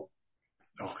Blackwell.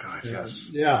 Okay. yes.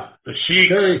 Yeah. The Sheik.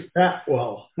 Jerry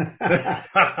Fatwell.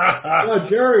 Well,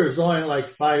 Jerry was only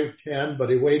like 5'10", but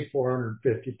he weighed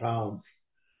 450 pounds.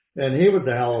 And he was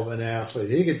a hell of an athlete.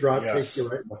 He could kick you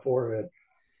right in the forehead.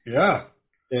 Yeah.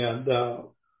 And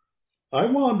I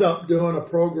wound up doing a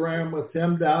program with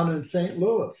him down in St.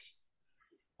 Louis.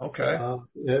 Okay.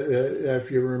 If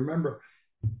you remember.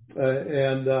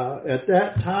 And at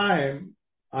that time,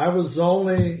 I was the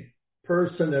only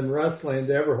person in wrestling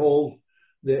to ever hold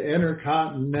the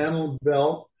Intercontinental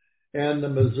belt and the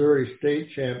Missouri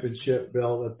State Championship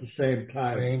belt at the same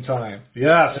time. Same time.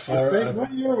 Yes.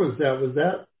 What year was that? Was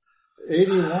that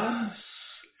 81?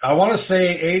 I want to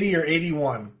say 80 or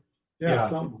 81.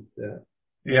 Yeah, something like that.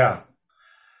 Yeah.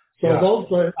 So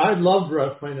I loved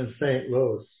wrestling in St.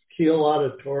 Louis. Kiel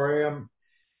Auditorium.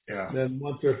 Yeah. Then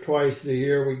once or twice a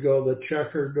year we go to the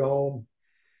Checker Dome.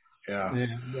 Yeah.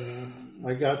 And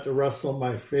I got to wrestle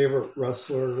my favorite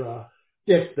wrestler,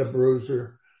 Dick the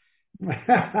Bruiser.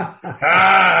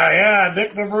 Yeah,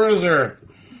 Dick the Bruiser.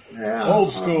 Yeah.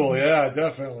 Old school, yeah,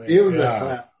 definitely. He was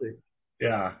a classic.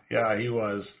 Yeah, he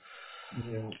was.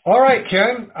 Yeah. All right,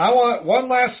 Ken, I want one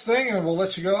last thing and we'll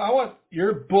let you go. I want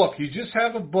your book. You just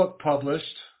have a book published.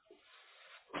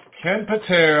 Ken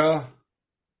Patera,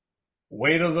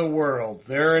 Weight of the World.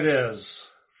 There it is.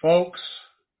 Folks,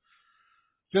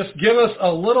 just give us a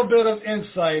little bit of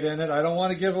insight in it. I don't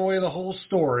want to give away the whole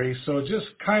story, so just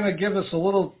kind of give us a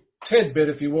little tidbit,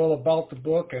 if you will, about the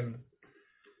book. And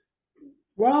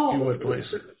well, if you would, please.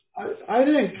 I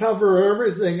didn't cover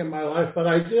everything in my life, but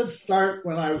I did start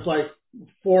when I was like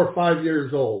 4 or 5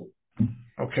 years old.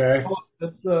 Okay.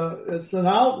 It's an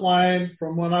outline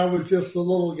from when I was just a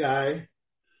little guy,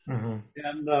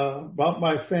 and about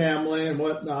my family and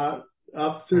whatnot,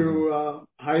 up through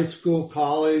high school,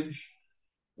 college,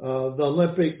 the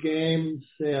Olympic Games,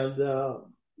 and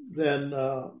then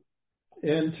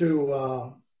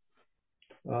into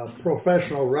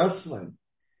professional wrestling.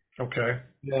 Okay.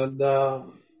 And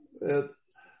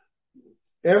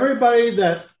everybody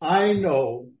that I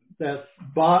know that's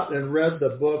bought and read the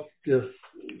book,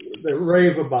 they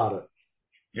rave about it.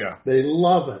 Yeah. They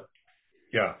love it.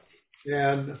 Yeah.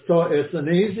 And so it's an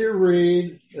easy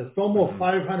read. It's almost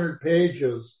 500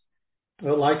 pages.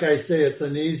 But like I say, it's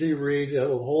an easy read.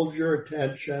 It'll hold your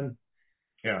attention.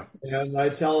 Yeah. And I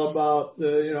tell about,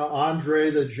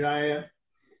 Andre the Giant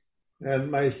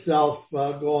and myself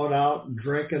going out and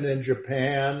drinking in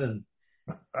Japan and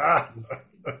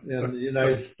in the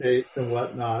United States and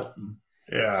whatnot.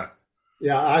 Yeah.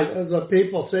 Yeah, the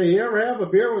people say, you ever have a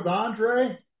beer with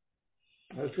Andre?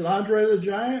 I said, Andre the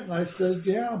Giant? And I said,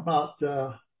 yeah, about,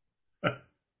 I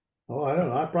don't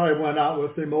know. I probably went out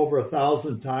with him over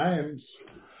 1,000 times.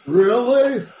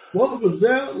 Really? What was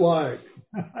that like?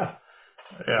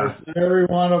 Yeah. Every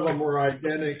one of them were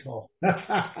identical.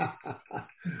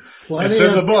 Plenty it's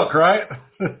in the book, right?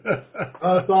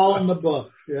 It's all in the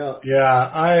book. Yeah. Yeah,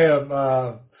 I am.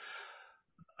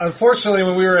 Unfortunately,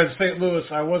 when we were in St. Louis,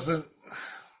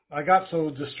 I got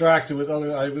so distracted with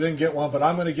I didn't get one, but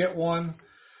I'm going to get one.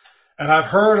 And I've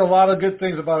heard a lot of good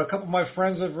things about it. A couple of my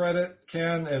friends have read it,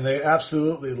 Ken, and they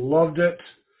absolutely loved it.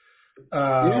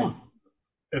 Yeah.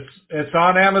 It's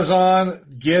on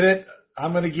Amazon. Get it.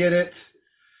 I'm going to get it.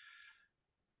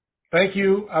 Thank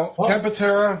you, Ken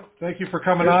Patera. Thank you for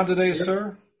coming on today,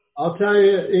 sir. I'll tell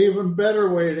you an even better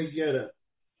way to get it.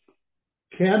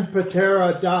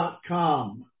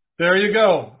 KenPatera.com. There you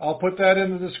go. I'll put that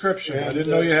in the description. And I didn't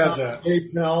know you had that.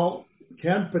 PayPal,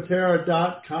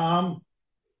 KenPatera.com.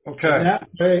 Okay. And that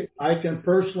way I can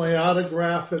personally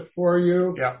autograph it for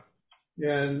you. Yeah.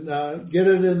 And get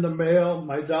it in the mail.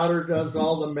 My daughter does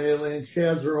all the mailing. She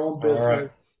has her own business. All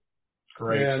right.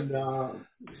 Great. And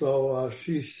so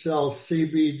she sells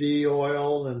CBD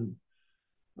oil and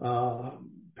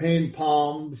pain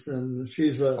palms, and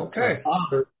she's a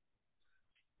potter.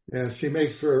 And she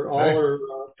makes all her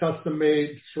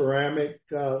custom-made ceramic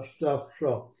stuff.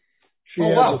 So she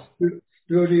has a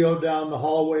studio down the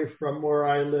hallway from where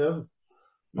I live.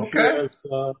 Okay. She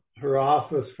has her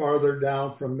office farther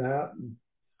down from that.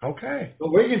 Okay. So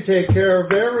we can take care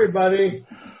of everybody.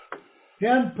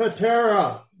 Ken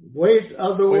Patera, Weight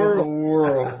of the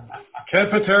World.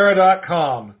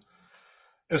 KenPatera.com.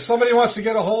 If somebody wants to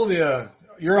get a hold of you,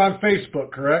 you're on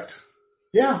Facebook, correct?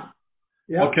 Yeah.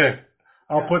 Okay.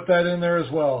 I'll put that in there as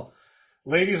well.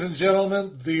 Ladies and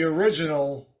gentlemen, the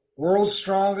original world's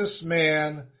strongest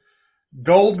man,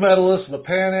 gold medalist of the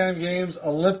Pan Am Games,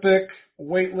 Olympic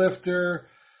weightlifter,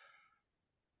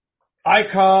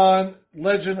 icon,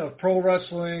 legend of pro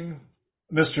wrestling,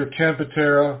 Mr. Ken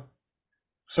Patera.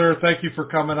 Sir, thank you for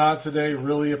coming on today.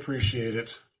 Really appreciate it.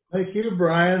 Thank you,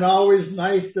 Brian. Always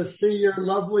nice to see your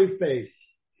lovely face.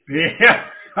 Yeah,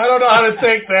 I don't know how to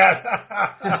take that.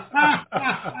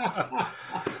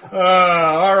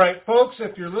 All right, folks,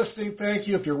 if you're listening, thank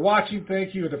you. If you're watching,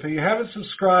 thank you. And if you haven't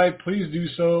subscribed, please do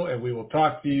so, and we will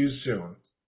talk to you soon.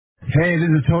 Hey, this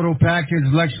is Total Package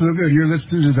Lex Luger, and you're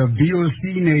listening to the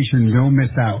VOC Nation. Don't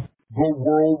miss out. The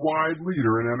worldwide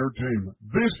leader in entertainment.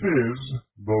 This is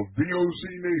the VOC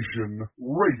Nation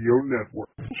Radio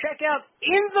Network. Check out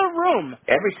In the Room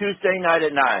every Tuesday night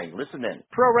at 9. Listen in.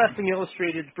 Pro Wrestling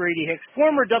Illustrated's Brady Hicks,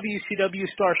 former WCW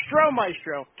star Stro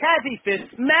Maestro, Kathy Fitz,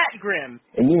 Matt Grimm.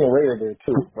 And you and Ray are there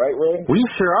too, right, Ray? We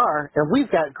sure are, and we've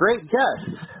got great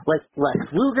guests like Lex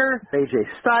Luger, AJ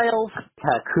Styles,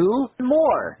 Haku, and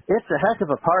more. It's a heck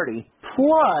of a party.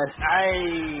 Plus,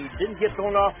 I didn't get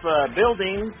thrown off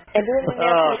buildings. And didn't get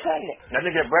pregnant. I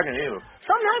didn't get pregnant either.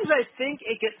 Sometimes I think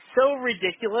it gets so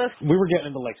ridiculous. We were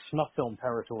getting into like snuff film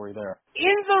territory there.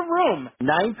 In the Room. 9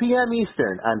 p.m.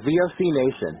 Eastern on VOC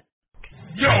Nation.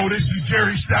 Yo, this is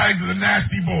Jerry Stein of the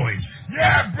Nasty Boys.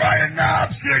 Yeah, Brian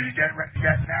Knobs here. You getting ready to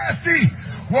get nasty?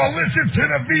 Well, listen to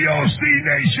the VOC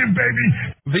Nation, baby.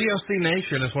 VOC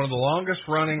Nation is one of the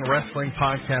longest-running wrestling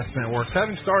podcast networks,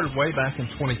 having started way back in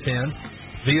 2010.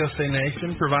 VOC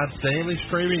Nation provides daily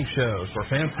streaming shows where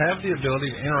fans have the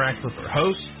ability to interact with their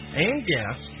hosts and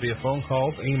guests via phone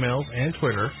calls, emails, and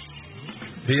Twitter.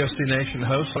 VOC Nation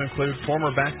hosts include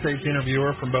former backstage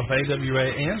interviewer from both AWA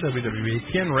and WWE,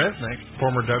 Ken Resnick,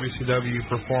 former WCW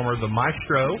performer The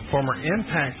Maestro, former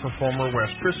Impact performer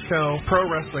Wes Briscoe, Pro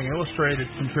Wrestling Illustrated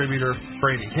contributor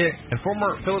Brady Hicks, and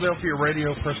former Philadelphia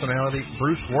radio personality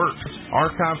Bruce Wirtz.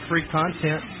 Archive-free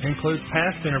content includes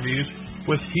past interviews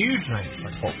with huge names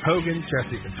like Hulk Hogan,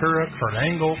 Jesse Ventura, Kurt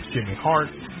Angle, Jimmy Hart,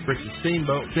 Ricky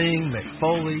Steamboat, Sting, Mick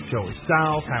Foley, Joey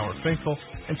Styles, Howard Finkel,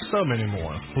 and so many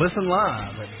more. Listen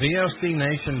live at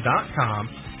VOCNation.com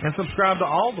and subscribe to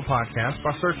all the podcasts by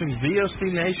searching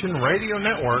VOC Nation Radio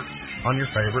Network on your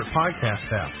favorite podcast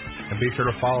app. And be sure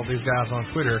to follow these guys on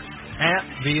Twitter at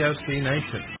VOC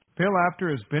Nation. Bill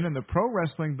Apter has been in the pro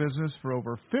wrestling business for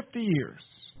over 50 years.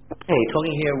 Hey,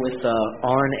 talking here with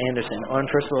Arn Anderson. Arn,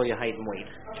 first of all, your height and weight.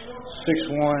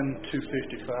 6'1",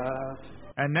 255.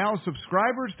 And now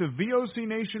subscribers to VOC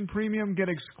Nation Premium get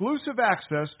exclusive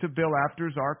access to Bill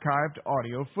Apter's archived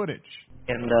audio footage.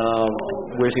 And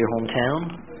where's your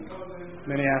hometown?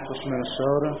 Minneapolis,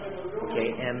 Minnesota. Okay,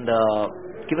 and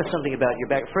give us something about your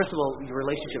back. First of all, your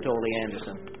relationship to Ole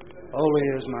Anderson.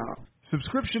 Ole is my...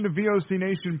 Subscription to VOC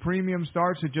Nation Premium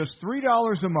starts at just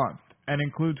 $3 a month and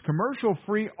includes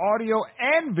commercial-free audio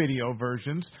and video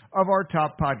versions of our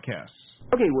top podcasts.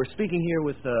 Okay, we're speaking here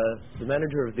with the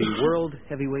manager of the World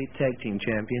Heavyweight Tag Team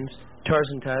Champions,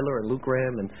 Tarzan Tyler and Luke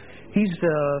Graham, and he's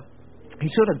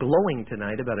sort of glowing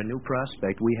tonight about a new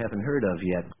prospect we haven't heard of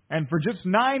yet. And for just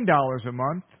 $9 a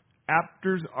month,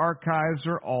 Apter's archives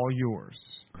are all yours.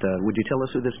 Would you tell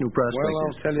us who this new prospect is? Well,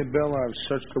 I'll tell you, Bill, I've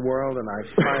searched the world, and I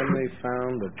finally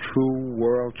found the true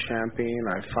world champion.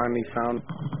 I finally found...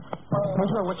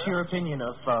 What's your opinion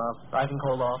of Ivan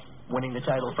Koloff winning the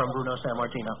title from Bruno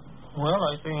Sammartino? Well,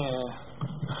 I think,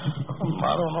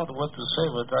 I don't know what to say,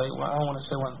 but I want to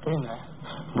say one thing.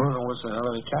 Bruno was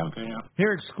another champion.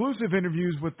 Hear exclusive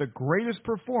interviews with the greatest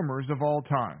performers of all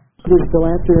time. This is Bill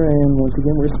Apter, and once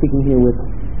again, we're speaking here with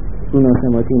Bruno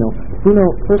Sammartino. Bruno,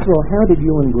 first of all, how did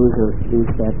you and Bruiser lose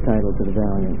that title to the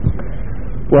Valiants?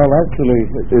 Well, actually,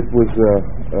 it was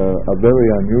a very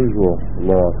unusual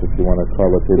loss, if you want to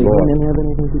call it a loss. Did women have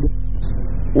anything to do?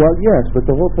 Well, yes, but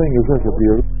the whole thing is that the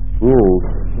rules,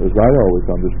 as I always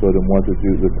understood them, was that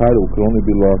the title could only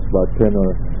be lost by pin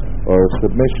or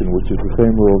submission, which is the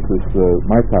same rules as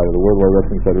my title, the World Wide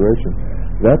Wrestling Federation.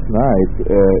 That night,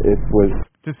 it was...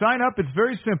 To sign up, it's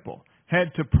very simple.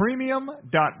 Head to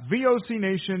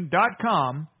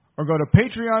premium.vocnation.com or go to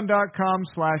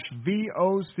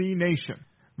patreon.com/VOCNation.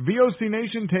 VOC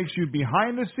Nation takes you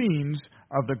behind the scenes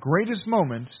of the greatest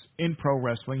moments in pro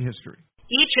wrestling history.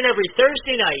 Each and every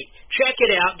Thursday night, check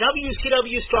it out,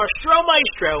 WCW star Stro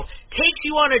Maestro takes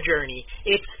you on a journey.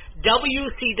 It's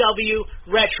WCW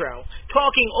Retro.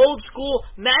 Talking old school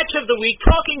match of the week,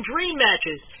 talking dream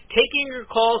matches, taking your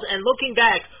calls and looking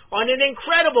back on an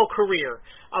incredible career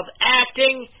of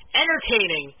acting,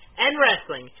 entertaining, and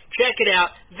wrestling. Check it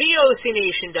out,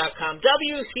 VOCNation.com,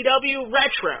 WCW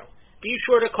Retro. Be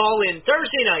sure to call in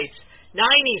Thursday nights, 9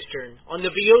 Eastern, on the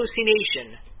VOC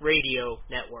Nation Radio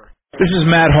Network. This is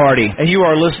Matt Hardy, and you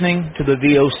are listening to the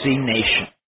VOC Nation.